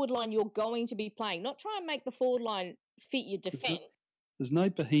that forward line you're going to be playing. Not try and make the forward line fit your defence. There's no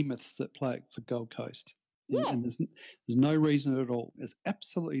behemoths that play for Gold Coast. Yeah. And there's no reason at all. There's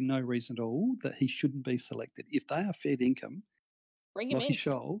absolutely no reason at all that he shouldn't be selected. If they are fair income, bring him Lockie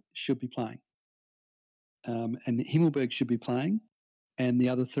Scholl should be playing. And Himmelberg should be playing. And the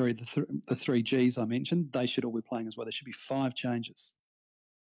other three, the three Gs I mentioned, they should all be playing as well. There should be 5 changes.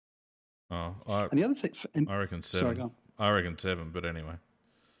 And the other thing... I reckon 7. Sorry, go on. I reckon 7, but anyway.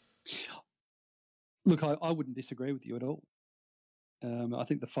 Look, I wouldn't disagree with you at all. I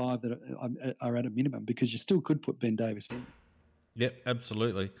think the 5 that are at a minimum, because you still could put Ben Davis in. Yep,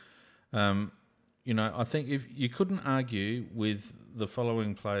 absolutely. You know, I think if you couldn't argue with the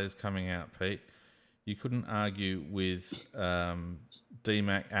following players coming out, Pete. You couldn't argue with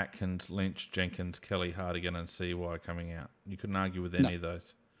D-Mac, Atkins, Lynch, Jenkins, Kelly, Hardigan and CY coming out. You couldn't argue with any of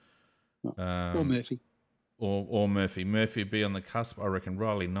those. No. Or Murphy. Or Murphy. Murphy would be on the cusp. I reckon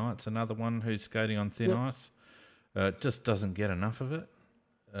Riley Knight's another one who's skating on thin ice. Just doesn't get enough of it.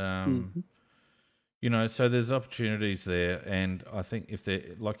 You know, so there's opportunities there, and I think if they're,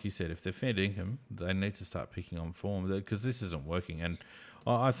 like you said, if they're fair dinkum, they need to start picking on form because this isn't working. And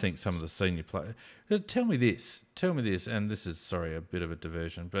I think some of the senior players. Tell me this, and this is, sorry, a bit of a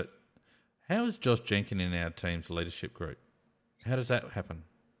diversion, but how is Josh Jenkins in our team's leadership group? How does that happen?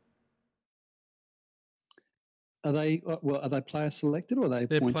 Are they player selected or are they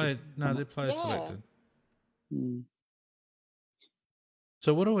appointed? They're player selected. Mm.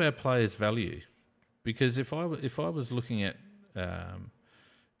 So what do our players value? Because if I was looking at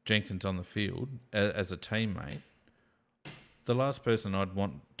Jenkins on the field as a teammate, the last person I'd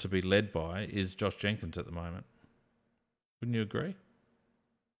want to be led by is Josh Jenkins at the moment. Wouldn't you agree?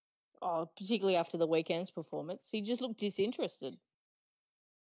 Oh, particularly after the weekend's performance, he just looked disinterested.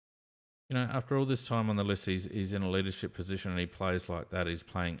 You know, after all this time on the list, he's in a leadership position and he plays like that. He's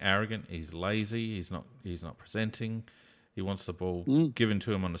playing arrogant. He's lazy. He's not presenting. He wants the ball given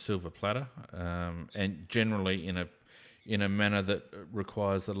to him on a silver platter, and generally in a manner that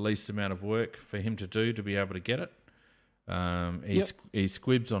requires the least amount of work for him to do to be able to get it. He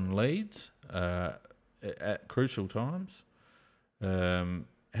squibs on leads at crucial times.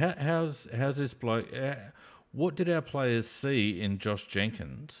 How's this bloke? What did our players see in Josh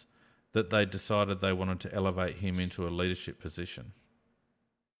Jenkins that they decided they wanted to elevate him into a leadership position?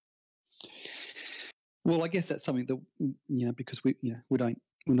 Well, I guess that's something that because we're not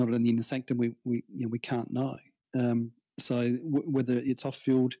in the inner sanctum, we can't know. So whether it's off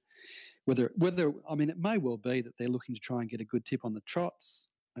field, whether I mean, it may well be that they're looking to try and get a good tip on the trots,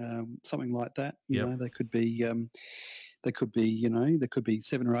 something like that. You know, they could be, there could be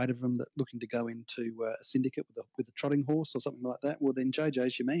 7 or 8 of them that looking to go into a syndicate with a trotting horse or something like that. Well, then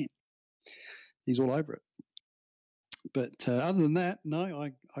JJ's your man. He's all over it. But other than that, no,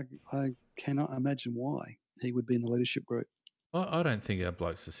 I cannot imagine why he would be in the leadership group. I don't think our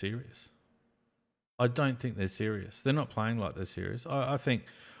blokes are serious. I don't think they're serious. They're not playing like they're serious. I think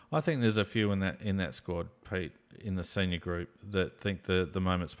there's a few in that squad, Pete, in the senior group that think the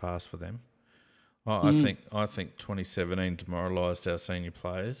moment's passed for them. I think 2017 demoralised our senior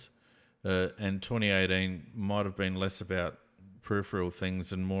players, and 2018 might have been less about peripheral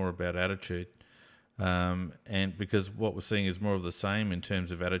things and more about attitude. And because what we're seeing is more of the same in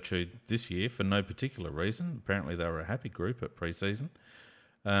terms of attitude this year for no particular reason. Apparently they were a happy group at pre-season.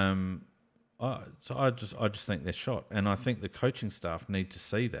 So I just think they're shot, and I think the coaching staff need to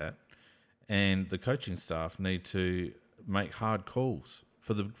see that, and the coaching staff need to make hard calls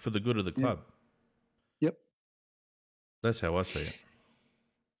for the good of the club. Yep. That's how I see it.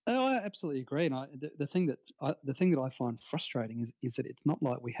 Oh, I absolutely agree. And the thing that I find frustrating is that it's not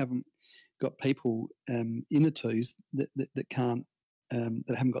like we haven't got people in the twos that can't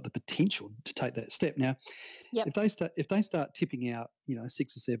that haven't got the potential to take that step. Now, if they start tipping out,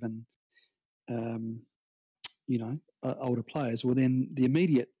 6 or 7, older players, well, then the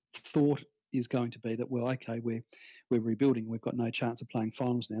immediate thought is going to be that, well, okay, we're rebuilding. We've got no chance of playing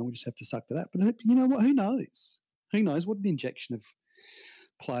finals now. We just have to suck that up. But you know what? Who knows? Who knows what an injection of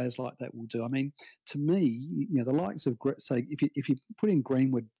players like that will do? I mean, to me, the likes of, say, if you put in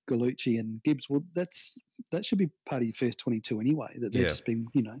Greenwood, Gallucci, and Gibbs, well, that should be part of your first 22 anyway. That they've just been,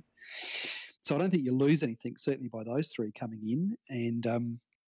 So I don't think you lose anything, certainly by those 3 coming in, and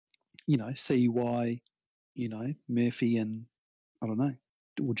see why, Murphy and I don't know,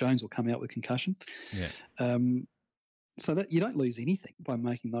 well, Jones will come out with concussion. Yeah. So that you don't lose anything by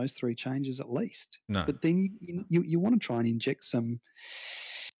making those 3 changes at least. No. But then you want to try and inject some.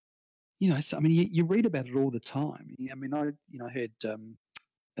 You read about it all the time. I mean, I heard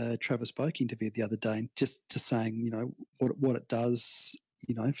Travis Boak interviewed the other day, and just saying, what it does,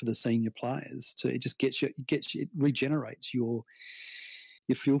 for the senior players, it just it regenerates your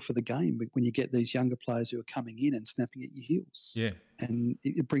feel for the game when you get these younger players who are coming in and snapping at your heels. Yeah, and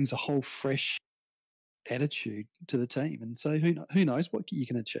it brings a whole fresh attitude to the team, and so who knows what you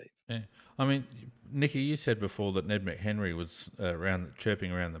can achieve. Yeah, I mean, Nicky, you said before that Ned McHenry was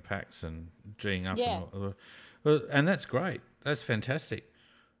chirping around the packs and geeing up, and that's great. That's fantastic.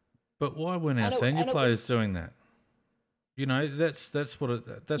 But why weren't our senior players doing that? That's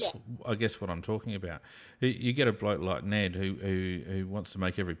I guess what I'm talking about. You get a bloke like Ned who wants to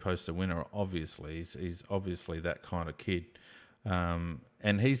make every post a winner. Obviously, he's obviously that kind of kid,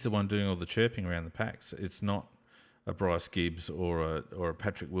 and he's the one doing all the chirping around the packs. It's not a Bryce Gibbs or a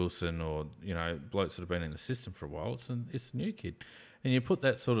Patrick Wilson or blokes that have been in the system for a while. It's a new kid, And you put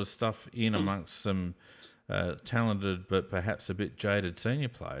that sort of stuff in amongst some talented but perhaps a bit jaded senior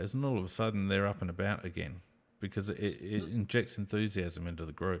players, and all of a sudden they're up and about again because it injects enthusiasm into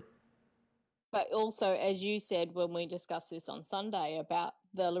the group. But also, as you said when we discussed this on Sunday about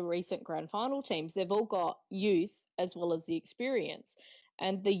the recent grand final teams, they've all got youth as well as the experience.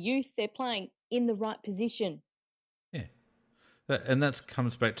 And the youth, they're playing in the right position. Yeah. And that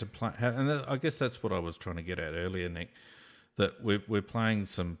comes back to play. And I guess that's what I was trying to get at earlier, Nick, that we're playing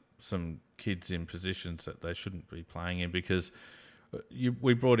some kids in positions that they shouldn't be playing in because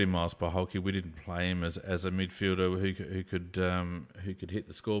we brought in Miles Paholke. We didn't play him as a midfielder who could hit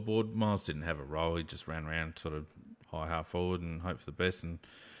the scoreboard. Miles didn't have a role. He just ran around sort of high half forward and hope for the best. And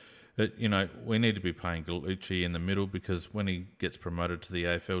we need to be playing Gallucci in the middle because when he gets promoted to the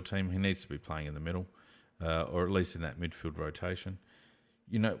AFL team, he needs to be playing in the middle, or at least in that midfield rotation.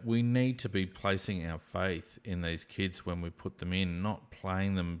 We need to be placing our faith in these kids when we put them in, not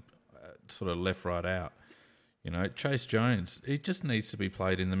playing them sort of left, right, out. Chase Jones, he just needs to be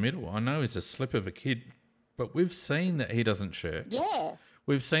played in the middle. I know he's a slip of a kid, but we've seen that he doesn't shirk. Yeah.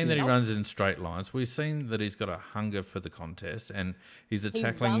 We've seen that he runs in straight lines. We've seen that he's got a hunger for the contest and he's a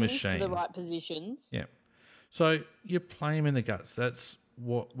tackling machine. He runs to the right positions. Yeah. So you play him in the guts. That's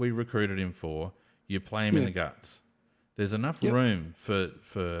what we recruited him for. You play him in the guts. There's enough room for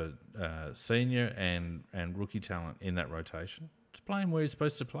senior and rookie talent in that rotation. Just play him where he's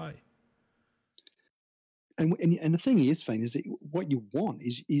supposed to play. And the thing is, Fane, is that what you want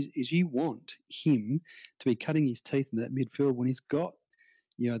is you want him to be cutting his teeth in that midfield when he's got,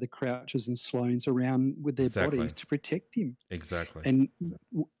 the Crouches and Sloanes around with their bodies to protect him. Exactly. And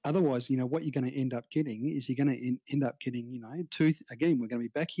otherwise, what you're going to end up getting is you're going to end up getting, again, we're going to be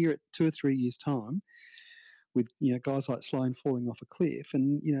back here at 2 or 3 years' time with, guys like Sloane falling off a cliff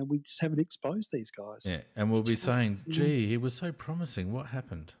and, we just haven't exposed these guys. Yeah, and we'll be saying, gee, he was so promising. What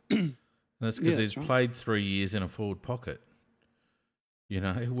happened? That's because he's played 3 years in a forward pocket,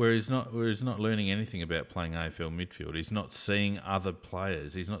 where he's not learning anything about playing AFL midfield. He's not seeing other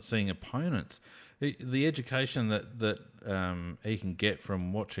players. He's not seeing opponents. The education that he can get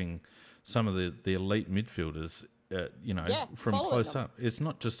from watching some of the elite midfielders, from close up. It's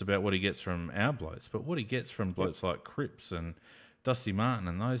not just about what he gets from our blokes, but what he gets from blokes like Cripps and Dusty Martin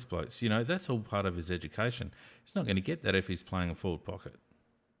and those blokes. That's all part of his education. He's not going to get that if he's playing a forward pocket.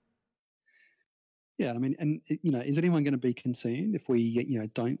 Yeah, I mean, and is anyone going to be concerned if we,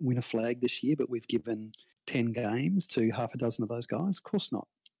 don't win a flag this year, but we've given 10 games to half a dozen of those guys? Of course not.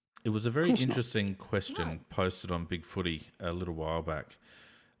 It was a very interesting question posted on Big Footy a little while back.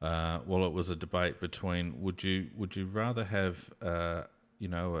 Well, it was a debate between would you rather have a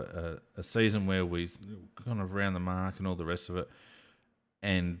season where we kind of round the mark and all the rest of it,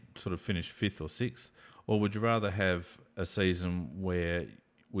 and sort of finish 5th or 6th, or would you rather have a season where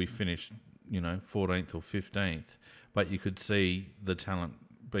we finish 14th or 15th, but you could see the talent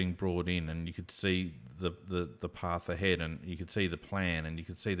being brought in and you could see the path ahead and you could see the plan and you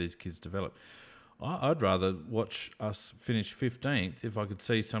could see these kids develop. I'd rather watch us finish 15th if I could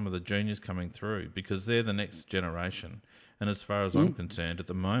see some of the juniors coming through because they're the next generation. And as far as I'm concerned at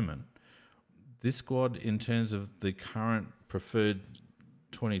the moment, this squad in terms of the current preferred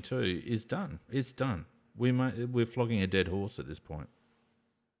 22 is done. It's done. We're flogging a dead horse at this point.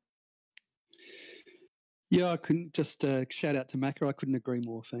 Yeah, I couldn't just shout out to Macca. I couldn't agree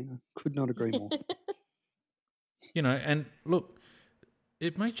more, Fang. I could not agree more. And look,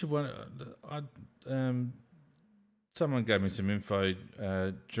 it makes you wonder. Someone gave me some info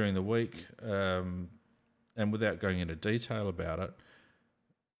during the week, and without going into detail about it,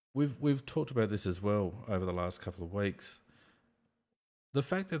 we've talked about this as well over the last couple of weeks. The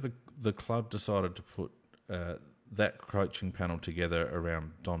fact that the club decided to put that coaching panel together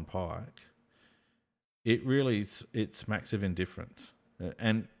around Don Pike, it smacks of indifference.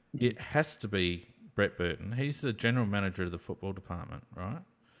 And it has to be Brett Burton. He's the general manager of the football department, right?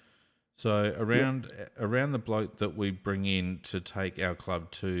 So around the bloke that we bring in to take our club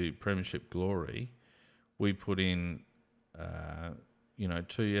to premiership glory, we put in, 2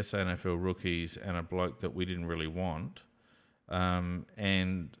 SANFL rookies and a bloke that we didn't really want,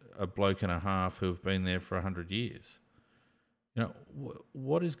 and a bloke and a half who've been there for 100 years.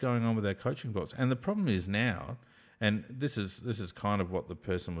 What is going on with our coaching blocks? And the problem is now, and this is kind of what the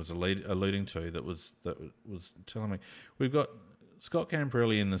person was alluding to that was telling me, we've got Scott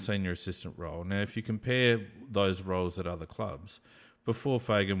Camperelli in the senior assistant role. Now, if you compare those roles at other clubs, before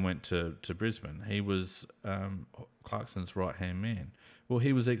Fagan went to Brisbane, he was Clarkson's right-hand man. Well,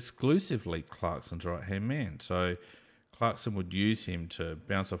 he was exclusively Clarkson's right-hand man. So Clarkson would use him to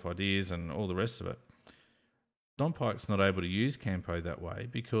bounce off ideas and all the rest of it. Don Pike's not able to use Campo that way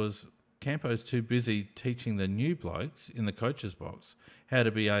because Campo's too busy teaching the new blokes in the coaches box how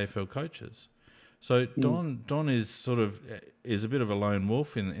to be AFL coaches. So Don is is a bit of a lone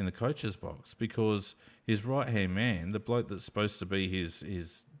wolf in the coaches box because his right hand man, the bloke that's supposed to be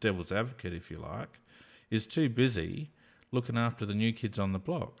his devil's advocate, if you like, is too busy looking after the new kids on the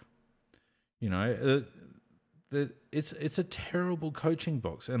block. You know, it's a terrible coaching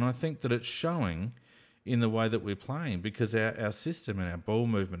box, and I think that it's showing in the way that we're playing because our system and our ball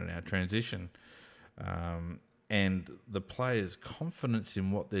movement and our transition and the players' confidence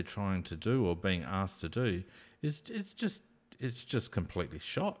in what they're trying to do or being asked to do it's just completely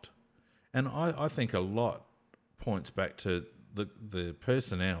shot. And I think a lot points back to the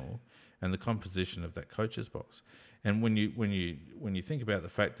personnel and the composition of that coaches box. And when you think about the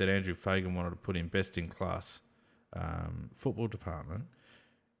fact that Andrew Fagan wanted to put in best in class football department,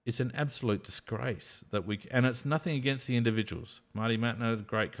 it's an absolute disgrace that and it's nothing against the individuals. Marty Mattner,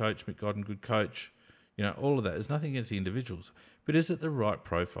 great coach, Mick Godden, good coach, you know, all of that. There's nothing against the individuals. But is it the right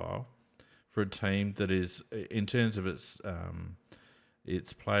profile for a team that is, in terms of its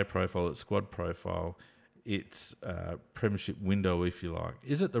player profile, its squad profile, its premiership window, if you like,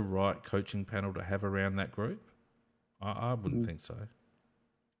 is it the right coaching panel to have around that group? I wouldn't think so.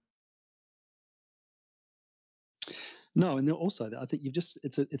 No, and also I think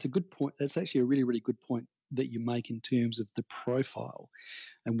it's a good point. It's actually a really, really good point that you make in terms of the profile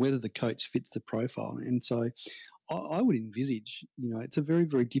and whether the coach fits the profile. And so I would envisage, you know, it's a very,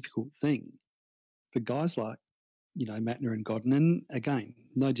 very difficult thing for guys like, you know, Mattner and Godden. And again,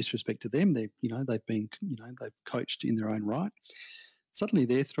 no disrespect to them. They've coached in their own right. Suddenly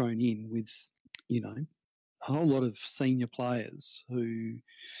they're thrown in with, you know, a whole lot of senior players who,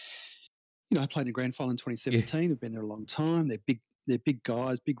 you know, played in a grand final in 2017, have been there a long time. They're big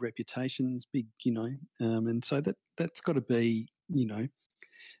guys, big reputations, big, you know, and so that's got to be, you know,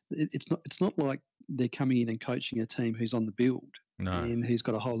 it's not like they're coming in and coaching a team who's on the build and who's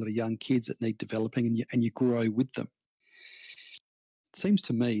got a whole lot of young kids that need developing, and you grow with them. It seems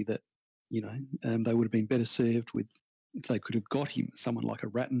to me that, you know, they would have been better served with if they could have got him, someone like a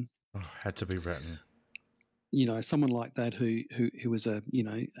Ratton. Oh, had to be Ratton. You know, someone like that who was a, you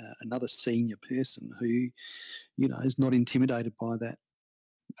know, another senior person who, you know, is not intimidated by that.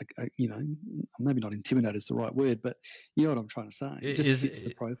 You know, maybe not intimidated is the right word, but you know what I'm trying to say. It just fits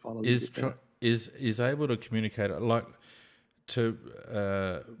the profile a little bit better. Is able to communicate, like, to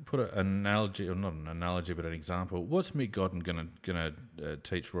put an analogy, or not an analogy, but an example. What's Mick Godden gonna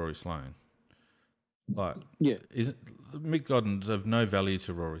teach Rory Sloane? Like, yeah, Mick Godden's of no value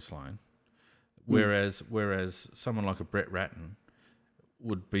to Rory Sloane. Whereas someone like a Brett Ratton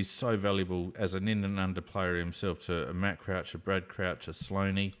would be so valuable as an in and under player himself to a Matt Crouch, a Brad Crouch, a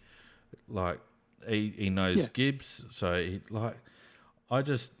Sloaney. Like, he knows Gibbs, so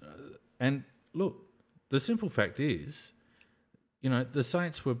and look, the simple fact is, you know, the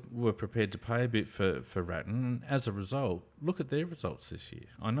Saints were prepared to pay a bit for Ratton, and as a result, look at their results this year.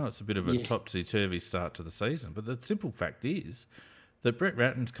 I know it's a bit of a topsy-turvy start to the season, but the simple fact is that Brett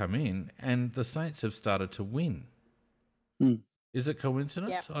Ratton's come in and the Saints have started to win. Is it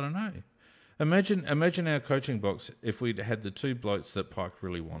coincidence? Yep. I don't know. Imagine our coaching box if we'd had the two blokes that Pike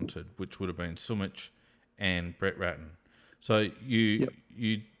really wanted, which would have been Sumich and Brett Ratton. So you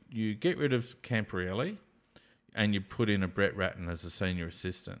get rid of Camporelli and you put in a Brett Ratton as a senior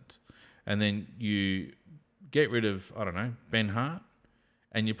assistant. And then you get rid of, I don't know, Ben Hart,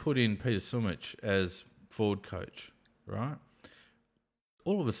 and you put in Peter Sumich as forward coach, right?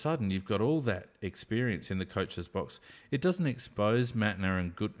 All of a sudden, you've got all that experience in the coach's box. It doesn't expose Mattner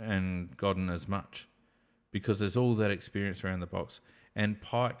and Godden as much because there's all that experience around the box. And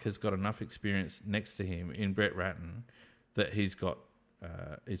Pike has got enough experience next to him in Brett Ratton that he's got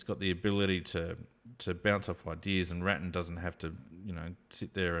the ability to bounce off ideas, and Ratton doesn't have to, you know,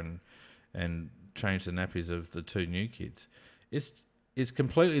 sit there and change the nappies of the two new kids. It's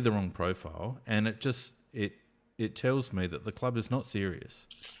completely the wrong profile, and it tells me that the club is not serious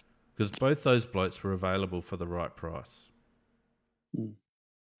because both those blokes were available for the right price.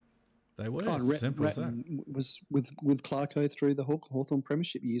 They were. Simple as that. Was with Clarko through the Hawthorn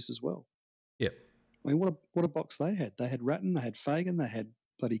Premiership years as well. Yep. I mean, what a box they had. They had Ratton, they had Fagan, they had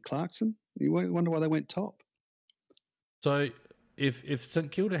bloody Clarkson. You wonder why they went top. So if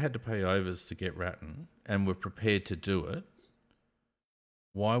St Kilda had to pay overs to get Ratton and were prepared to do it,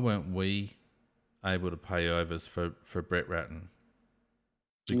 why weren't we able to pay overs for Brett Ratton?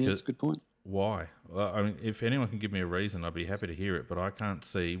 Because, that's a good point. Why? I mean, if anyone can give me a reason, I'd be happy to hear it, but I can't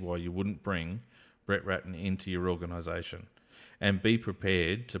see why you wouldn't bring Brett Ratton into your organisation. and be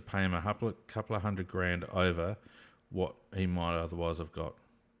prepared to pay him a couple of $100,000 over what he might otherwise have got.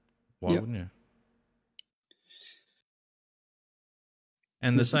 Why wouldn't you?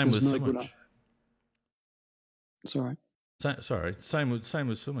 And the same with Sumich. Sorry. Same with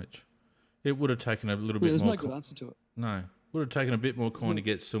Sumich. It would have taken a little bit there's more. There's no good answer to it. No, would have taken a bit more coin to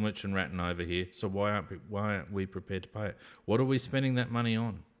get Sumich and Ratton over here. So why aren't we prepared to pay it? What are we spending that money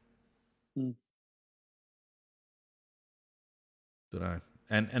on? Mm. Don't know.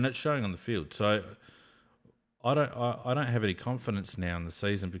 And it's showing on the field. So I don't have any confidence now in the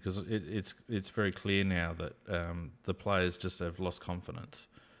season because it's very clear now that the players just have lost confidence.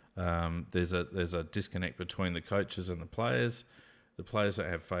 There's a disconnect between the coaches and the players. The players don't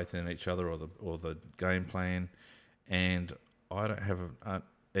have faith in each other or the game plan, and I don't have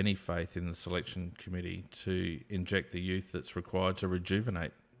any faith in the selection committee to inject the youth that's required to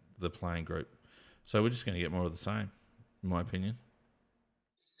rejuvenate the playing group. So we're just going to get more of the same, in my opinion.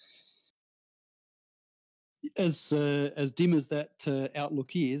 As dim as that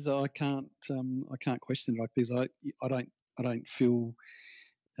outlook is, I can't question it because I don't feel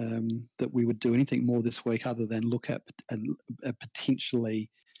that we would do anything more this week other than look at potentially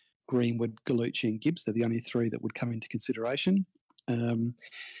Greenwood, Gallucci, and Gibbs. They're the only three that would come into consideration.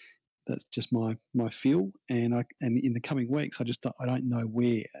 That's just my feel, and in the coming weeks, I don't know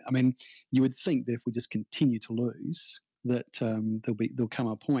where. I mean, you would think that if we just continue to lose, that there'll come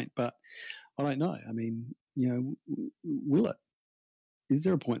a point, but I don't know. I mean, will it? Is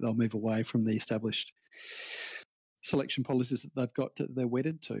there a point they'll move away from the established selection policies that they've got they're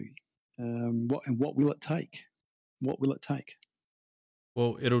wedded to? What will it take? What will it take?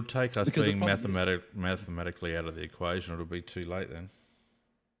 Well, it'll take us being mathematically out of the equation. It'll be too late then.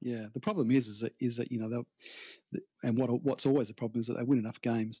 Yeah, the problem is that and what's always a problem is that they win enough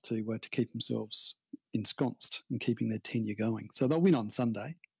games to keep themselves ensconced and keeping their tenure going. So they'll win on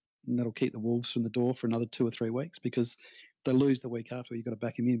Sunday, and that'll keep the Wolves from the door for another 2 or 3 weeks because if they lose the week after, you've got to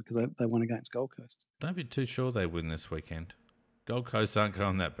back them in because they won against Gold Coast. Don't be too sure they win this weekend. Gold Coast aren't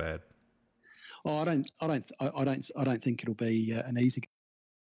going that bad. Oh, I don't think it'll be an easy.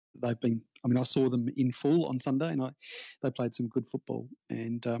 They've been. I mean, I saw them in full on Sunday, and they played some good football.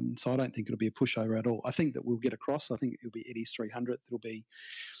 And so I don't think it'll be a pushover at all. I think that we'll get across. I think it'll be Eddie's 300th.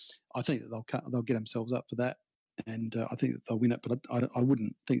 I think that they'll get themselves up for that, and I think that they'll win it. But I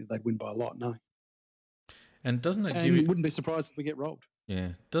wouldn't think that they'd win by a lot. No. And doesn't it give you? Wouldn't be surprised if we get rolled. Yeah.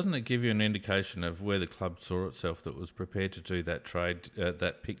 Doesn't it give you an indication of where the club saw itself that was prepared to do that trade,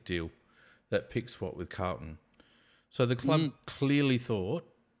 that pick deal, that pick swap with Carlton? So the club clearly thought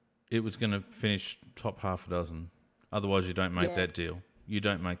it was going to finish top half a dozen. Otherwise, you don't make that deal. You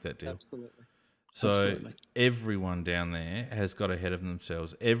don't make that deal. Absolutely. So everyone down there has got ahead of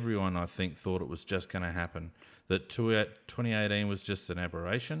themselves. Everyone, I think, thought it was just going to happen. That 2018 was just an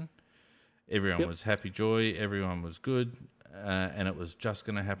aberration. Everyone was happy joy. Everyone was good. And it was just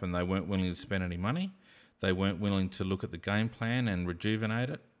going to happen. They weren't willing to spend any money. They weren't willing to look at the game plan and rejuvenate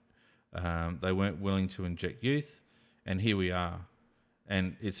it. They weren't willing to inject youth. And here we are.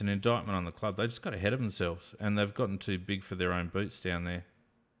 And it's an indictment on the club. They just got ahead of themselves and they've gotten too big for their own boots down there.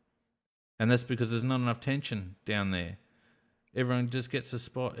 And that's because there's not enough tension down there. Everyone just gets a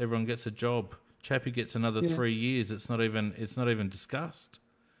spot. Everyone gets a job. Chappie gets another 3 years. It's not even discussed.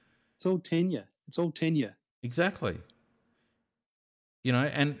 It's all tenure. Exactly.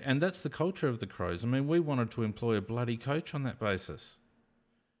 And that's the culture of the Crows. I mean, we wanted to employ a bloody coach on that basis.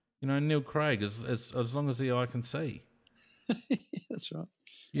 Neil Craig, as long as the eye can see. That's right.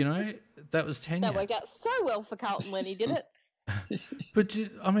 That was tenure. That worked out so well for Carlton when he did it. But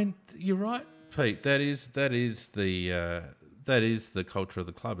you're right, Pete. That is the culture of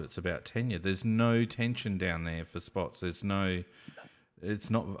the club. It's about tenure. There's no tension down there for spots. It's not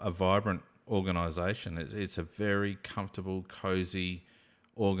a vibrant organisation. It's a very comfortable, cosy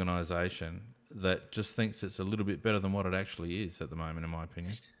organisation that just thinks it's a little bit better than what it actually is at the moment, in my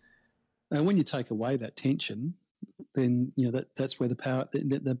opinion. And when you take away that tension, then that's where the power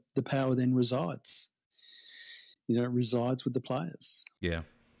then resides. It resides with the players. Yeah.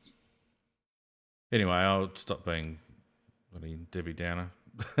 Anyway, I'll stop being Debbie Downer.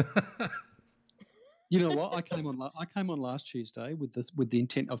 You know what? I came on last Tuesday with the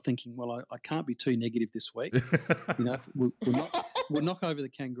intent of thinking, well, I can't be too negative this week. We'll knock over the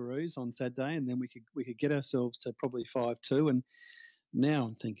Kangaroos on Saturday, and then we could get ourselves to probably 5-2. And now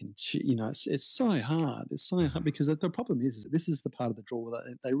I'm thinking, it's so hard. It's so hard because the problem is that this is the part of the draw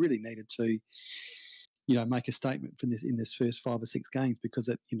that they really needed to, make a statement in this first 5 or 6 games because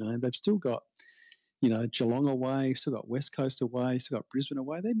they've still got Geelong away, still got West Coast away, still got Brisbane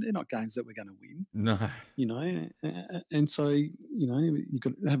away. They're not games that we're going to win. No. And so, you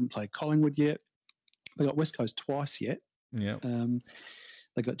haven't played Collingwood yet. They got West Coast twice yet. Yeah.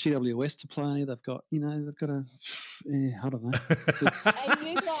 They've got GWS to play. They've got, I don't know.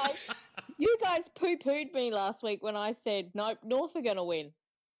 And you guys poo-pooed me last week when I said, nope, North are going to win.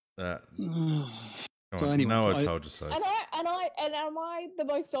 So anyway, I told you so. And am I the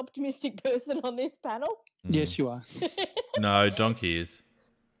most optimistic person on this panel? Yes, you are. No, Donkey is.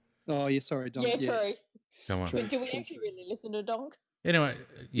 Oh, yeah, sorry, Don. Yeah, true. Come on. But do we actually really listen to Donk? Anyway,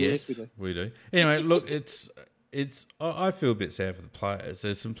 yes, we do. Anyway, look, I feel a bit sad for the players.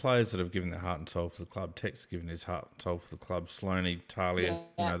 There's some players that have given their heart and soul for the club. Tex given his heart and soul for the club. Sloaney, Talia,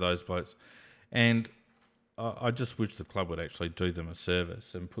 those blokes. And I just wish the club would actually do them a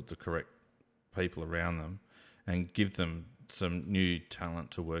service and put the correct people around them and give them some new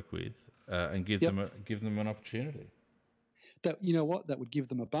talent to work with and give them an opportunity. That, you know what? That would give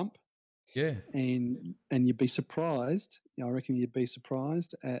them a bump. Yeah. And you'd be surprised. I reckon you'd be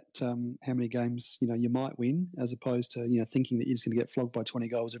surprised at how many games you might win, as opposed to thinking that you're just going to get flogged by 20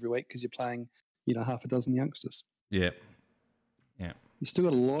 goals every week because you're playing half a dozen youngsters. Yeah. Yeah. You've still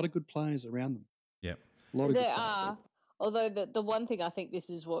got a lot of good players around them. Yeah. A lot of there are. Although the one thing I think this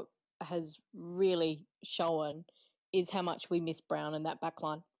is what has really shown is how much we miss Brown in that back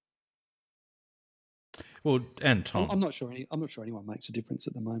line. Well, and Tom. I'm not sure anyone makes a difference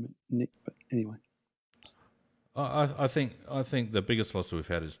at the moment, Nick. But anyway, I think the biggest loss we've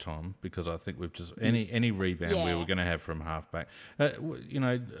had is Tom, because I think we've just any rebound we were going to have from halfback.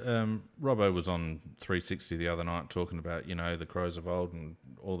 Robbo was on 360 the other night talking about the Crows of old and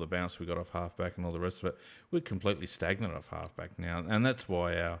all the bounce we got off halfback and all the rest of it. We're completely stagnant off halfback now, and that's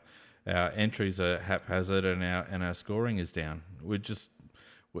why our entries are haphazard and our scoring is down.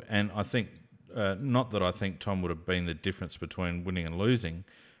 And I think. Not that I think Tom would have been the difference between winning and losing,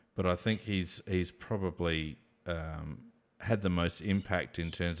 but I think he's probably had the most impact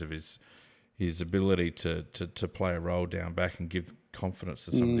in terms of his ability to play a role down back and give confidence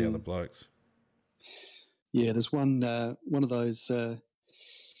to some of the other blokes. Yeah, there's one of those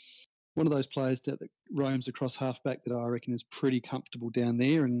players that roams across halfback that I reckon is pretty comfortable down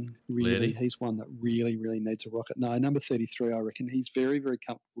there, and really he's one that really, really needs a rocket. No, number 33, I reckon he's very, very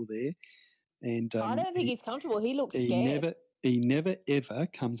comfortable there. And I don't think he's comfortable. He looks scared. He never ever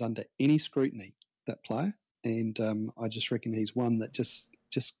comes under any scrutiny, that player. And I just reckon he's one that just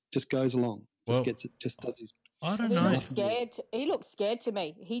goes along, gets it, just does his. I don't know. He looks scared to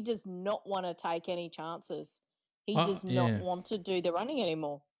me. He does not want to take any chances. He does not want to do the running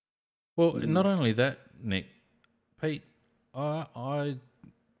anymore. Well, not only that, Nick, Pete, I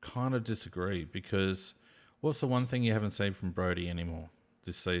kind of disagree, because what's the one thing you haven't seen from Brodie anymore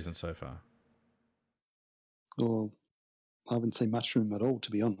this season so far? Well, I haven't seen much from him at all,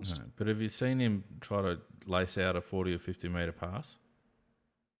 to be honest. No, but have you seen him try to lace out a 40 or 50 metre pass?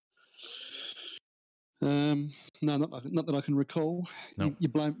 No, not that I can recall. Nope. You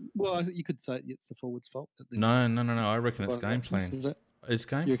blame. Well, you could say it's the forward's fault. No. I reckon it's game plan. It's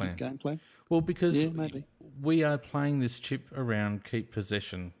game plan. It's game plan. Well, because maybe. We are playing this chip around, keep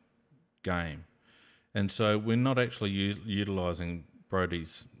possession game, and so we're not actually utilising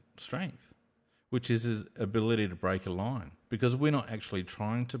Brodie's strength, which is his ability to break a line, because we're not actually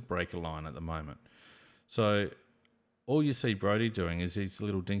trying to break a line at the moment. So all you see Brodie doing is these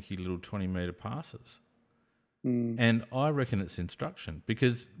little dinky little 20-metre passes. And I reckon it's instruction,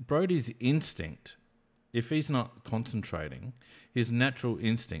 because Brodie's instinct, if he's not concentrating, his natural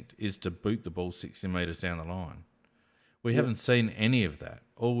instinct is to boot the ball 60 metres down the line. We haven't seen any of that.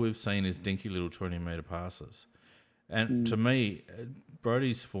 All we've seen is dinky little 20-metre passes. And to me,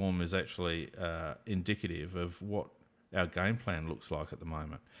 Brodie's form is actually indicative of what our game plan looks like at the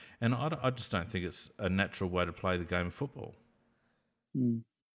moment. And I just don't think it's a natural way to play the game of football. No,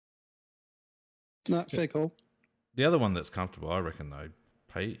 fair call. The other one that's comfortable, I reckon, though,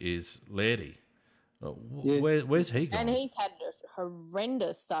 Pete, is Lairdy. Where's he gone? And he's had a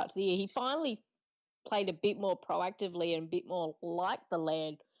horrendous start to the year. He finally played a bit more proactively and a bit more like the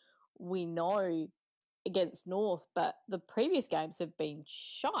Laird we know against North, but the previous games have been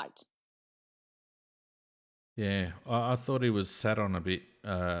shite. Yeah, I thought he was sat on a bit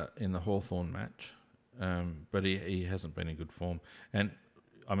in the Hawthorn match, but he hasn't been in good form. And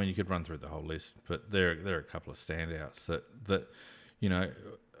I mean, you could run through the whole list, but there are a couple of standouts that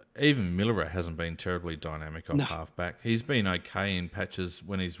even Miller hasn't been terribly dynamic off halfback. He's been okay in patches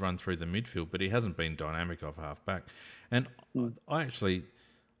when he's run through the midfield, but he hasn't been dynamic off halfback. And I actually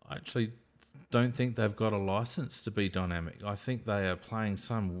don't think they've got a license to be dynamic. I think they are playing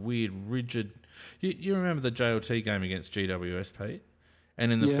some weird, rigid. You remember the JLT game against GWS, Pete?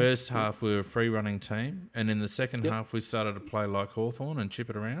 And in the first half, we were a free-running team, and in the second half, we started to play like Hawthorn and chip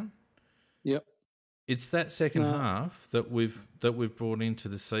it around. Yep. It's that second half that we've brought into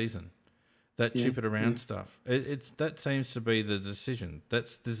the season. That chip it around stuff. That seems to be the decision.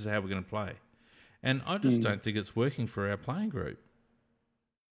 This is how we're going to play, and I just don't think it's working for our playing group.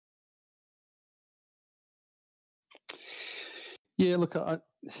 Yeah, look,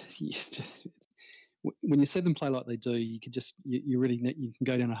 when you see them play like they do, you could just you can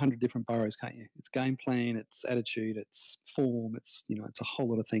go down 100 different burrows, can't you? It's game plan, it's attitude, it's form, it's it's a whole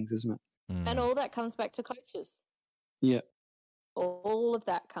lot of things, isn't it? And all that comes back to coaches. Yeah. All of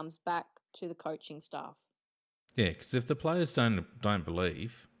that comes back to the coaching staff. Yeah, because if the players don't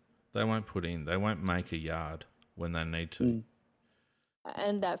believe, they won't put in. They won't make a yard when they need to.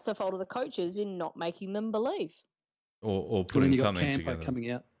 And that's the fault of the coaches in not making them believe. Or putting something Campo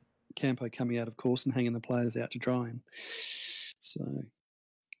together. Campo coming out, of course, and hanging the players out to dry. And so,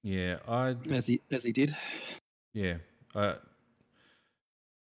 yeah, as he did. Yeah,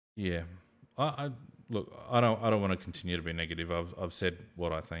 yeah. I look. I don't want to continue to be negative. I've said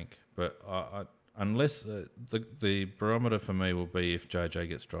what I think, but unless the barometer for me will be if JJ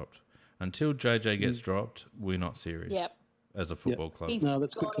gets dropped. Until JJ gets dropped, we're not serious. Yep. As a football club. He's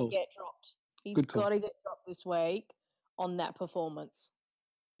that's got good call. to get dropped. He's got to get dropped this week on that performance.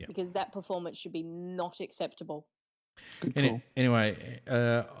 Yeah. Because that performance should be not acceptable. Good call. Anyway,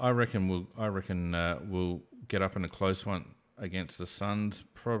 I reckon we'll get up in a close one against the Suns,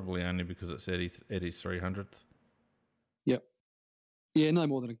 probably only because it's Eddie's 300th. Yep. Yeah, no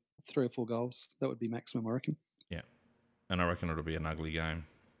more than 3 or 4 goals. That would be maximum, I reckon. Yeah. And I reckon it'll be an ugly game.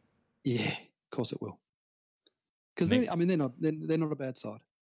 Yeah, of course it will. Because they're not a bad side.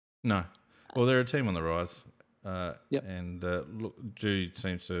 No. Well, they're a team on the rise. Yep. And look, Jude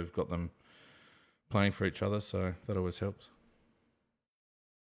seems to have got them playing for each other, so that always helps.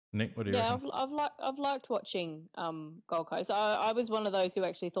 Nick, what do you reckon? Yeah, I've liked watching Gold Coast. I was one of those who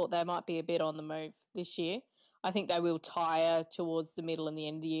actually thought they might be a bit on the move this year. I think they will tire towards the middle and the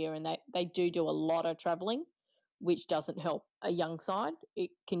end of the year, and they do a lot of travelling, which doesn't help a young side.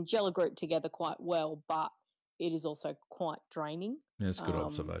 It can gel a group together quite well, but it is also quite draining. Yeah, it's a good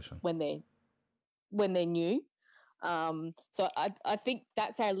observation. When they're new. So I think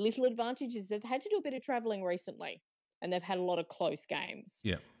that's our little advantage is they've had to do a bit of travelling recently and they've had a lot of close games.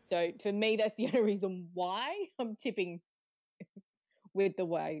 Yeah. So for me, that's the only reason why I'm tipping with the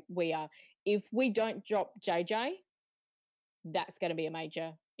way we are. If we don't drop JJ, that's going to be a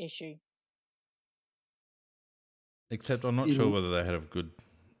major issue. Except I'm not sure whether they had a good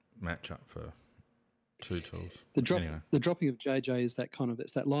matchup for two tools. The dropping of JJ is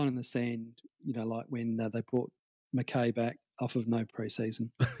it's that line in the sand, like when they brought McKay back off of no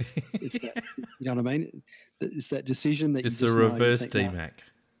preseason. It's that, you know what I mean? It's that decision that it's the reverse DMAC.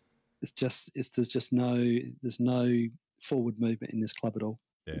 There's no forward movement in this club at all.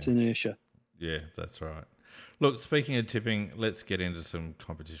 Yeah. It's inertia. Yeah, that's right. Look, speaking of tipping, let's get into some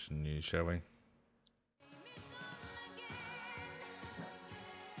competition news, shall we?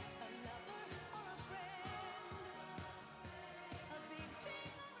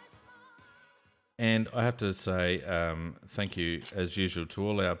 And I have to say thank you, as usual, to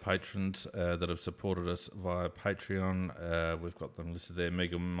all our patrons that have supported us via Patreon. We've got them listed there: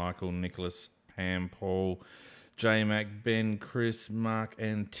 Megan, Michael, Nicholas, Pam, Paul, J-Mac, Ben, Chris, Mark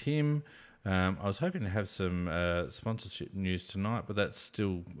and Tim. I was hoping to have some sponsorship news tonight, but that's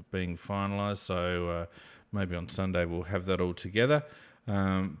still being finalised, so maybe on Sunday we'll have that all together.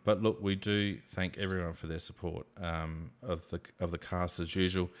 But look, we do thank everyone for their support of the cast as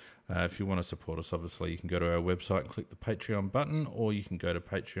usual. If you want to support us, obviously you can go to our website and click the Patreon button, or you can go to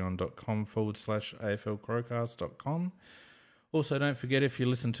patreon.com/AFLCrowcast.com. Also, don't forget, if you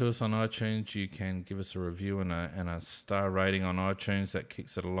listen to us on iTunes, you can give us a review and a star rating on iTunes. That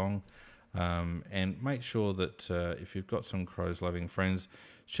kicks it along. And make sure that if you've got some Crows loving friends,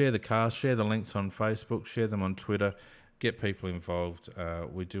 share the cast, share the links on Facebook, share them on Twitter. Get people involved.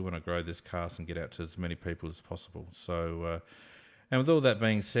 We do want to grow this cast and get out to as many people as possible. So, and with all that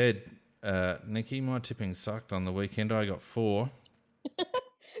being said, Nikki, my tipping sucked on the weekend. I got 4.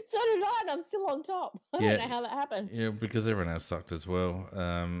 So did I, and I'm still on top. I don't know how that happened. Yeah, because everyone else sucked as well.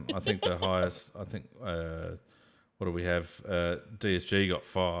 I think the highest, what do we have? DSG got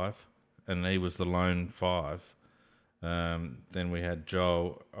 5, and he was the lone 5. Then we had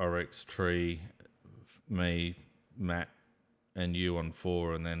Joel, Oryx, Tree, me, Matt and you on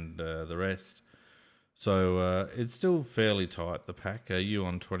 4, and then the rest. So it's still fairly tight, the pack. You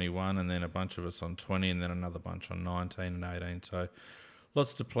on 21 and then a bunch of us on 20 and then another bunch on 19 and 18. So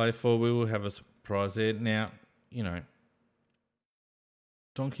lots to play for. We will have a surprise there. Now, you know,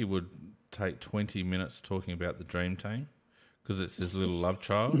 Donkey would take 20 minutes talking about the Dream Team because it's his little love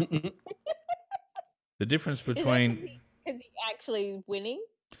child. The difference between... Is he actually winning?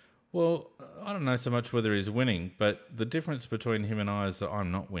 Well, I don't know so much whether he's winning, but the difference between him and I is that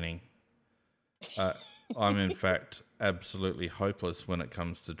I'm not winning. I'm, in fact, absolutely hopeless when it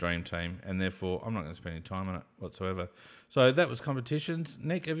comes to Dream Team, and therefore I'm not going to spend any time on it whatsoever. So that was competitions.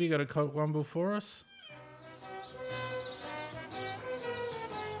 Nick, have you got a Coke Wumble for us?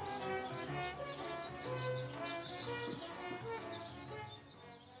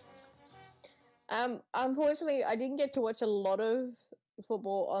 Unfortunately, I didn't get to watch a lot of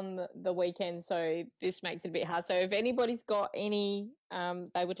football on the weekend, so this makes it a bit hard. So if anybody's got any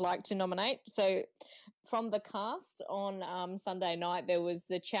they would like to nominate, so from the cast on Sunday night, there was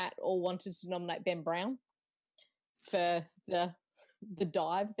the chat all wanted to nominate Ben Brown for the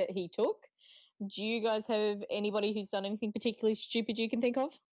dive that he took. Do you guys have anybody who's done anything particularly stupid you can think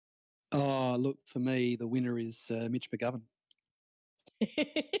of? Oh, look, for me, the winner is Mitch McGovern.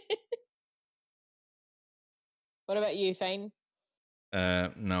 What about you, Fane?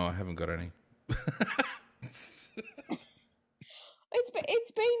 No, I haven't got any.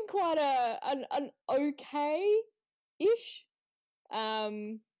 It's been quite an okay-ish.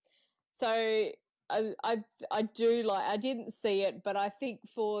 So I do like. I didn't see it, but I think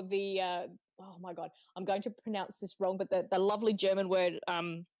for the oh my god, I'm going to pronounce this wrong, but the lovely German word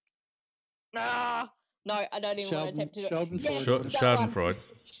no, I don't even want to attempt to do it. Schadenfreude.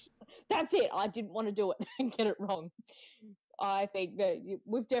 That's it. I didn't want to do it and get it wrong. I think that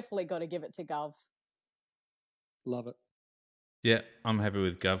we've definitely got to give it to Gov. Love it. Yeah, I'm happy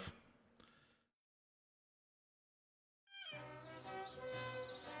with Gov.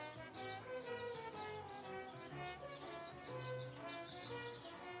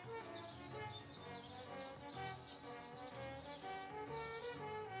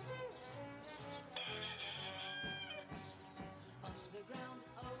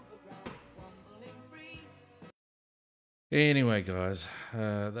 Anyway, guys,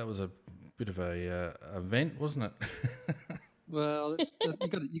 that was a bit of a event, wasn't it? Well, you got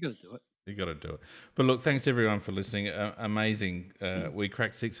to do it. You got to do it. But look, thanks everyone for listening. Amazing. We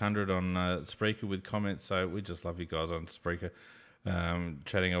cracked 600 on Spreaker with comments, so we just love you guys on Spreaker.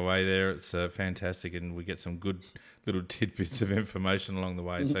 Chatting away there. It's fantastic, and we get some good little tidbits of information along the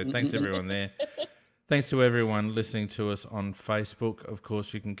way. So thanks everyone there. Thanks to everyone listening to us on Facebook. Of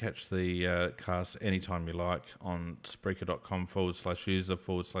course, you can catch the cast anytime you like on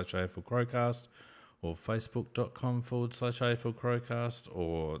Spreaker.com/user/AFL CrowCast or Facebook.com/AFL CrowCast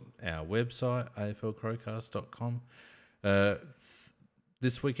or our website, AFLCrowcast.com.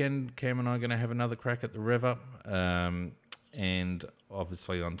 This weekend, Cam and I are going to have another crack at the Rev Up, and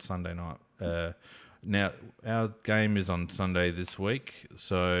obviously on Sunday night. Now, our game is on Sunday this week,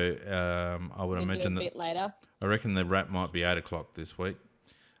 so I would imagine that... a bit later. I reckon the wrap might be 8 o'clock this week,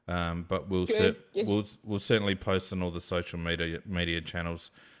 but we'll certainly post on all the social media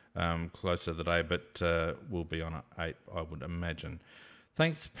channels close to the day, but we'll be on at 8, I would imagine.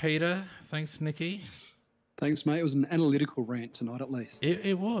 Thanks, Peter. Thanks, Nikki. Thanks, mate. It was an analytical rant tonight, at least.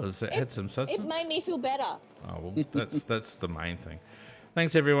 It was. It had some substance. It made me feel better. Oh, well, that's the main thing.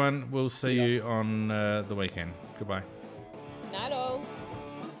 Thanks, everyone. We'll see you on the weekend. Goodbye. Night all.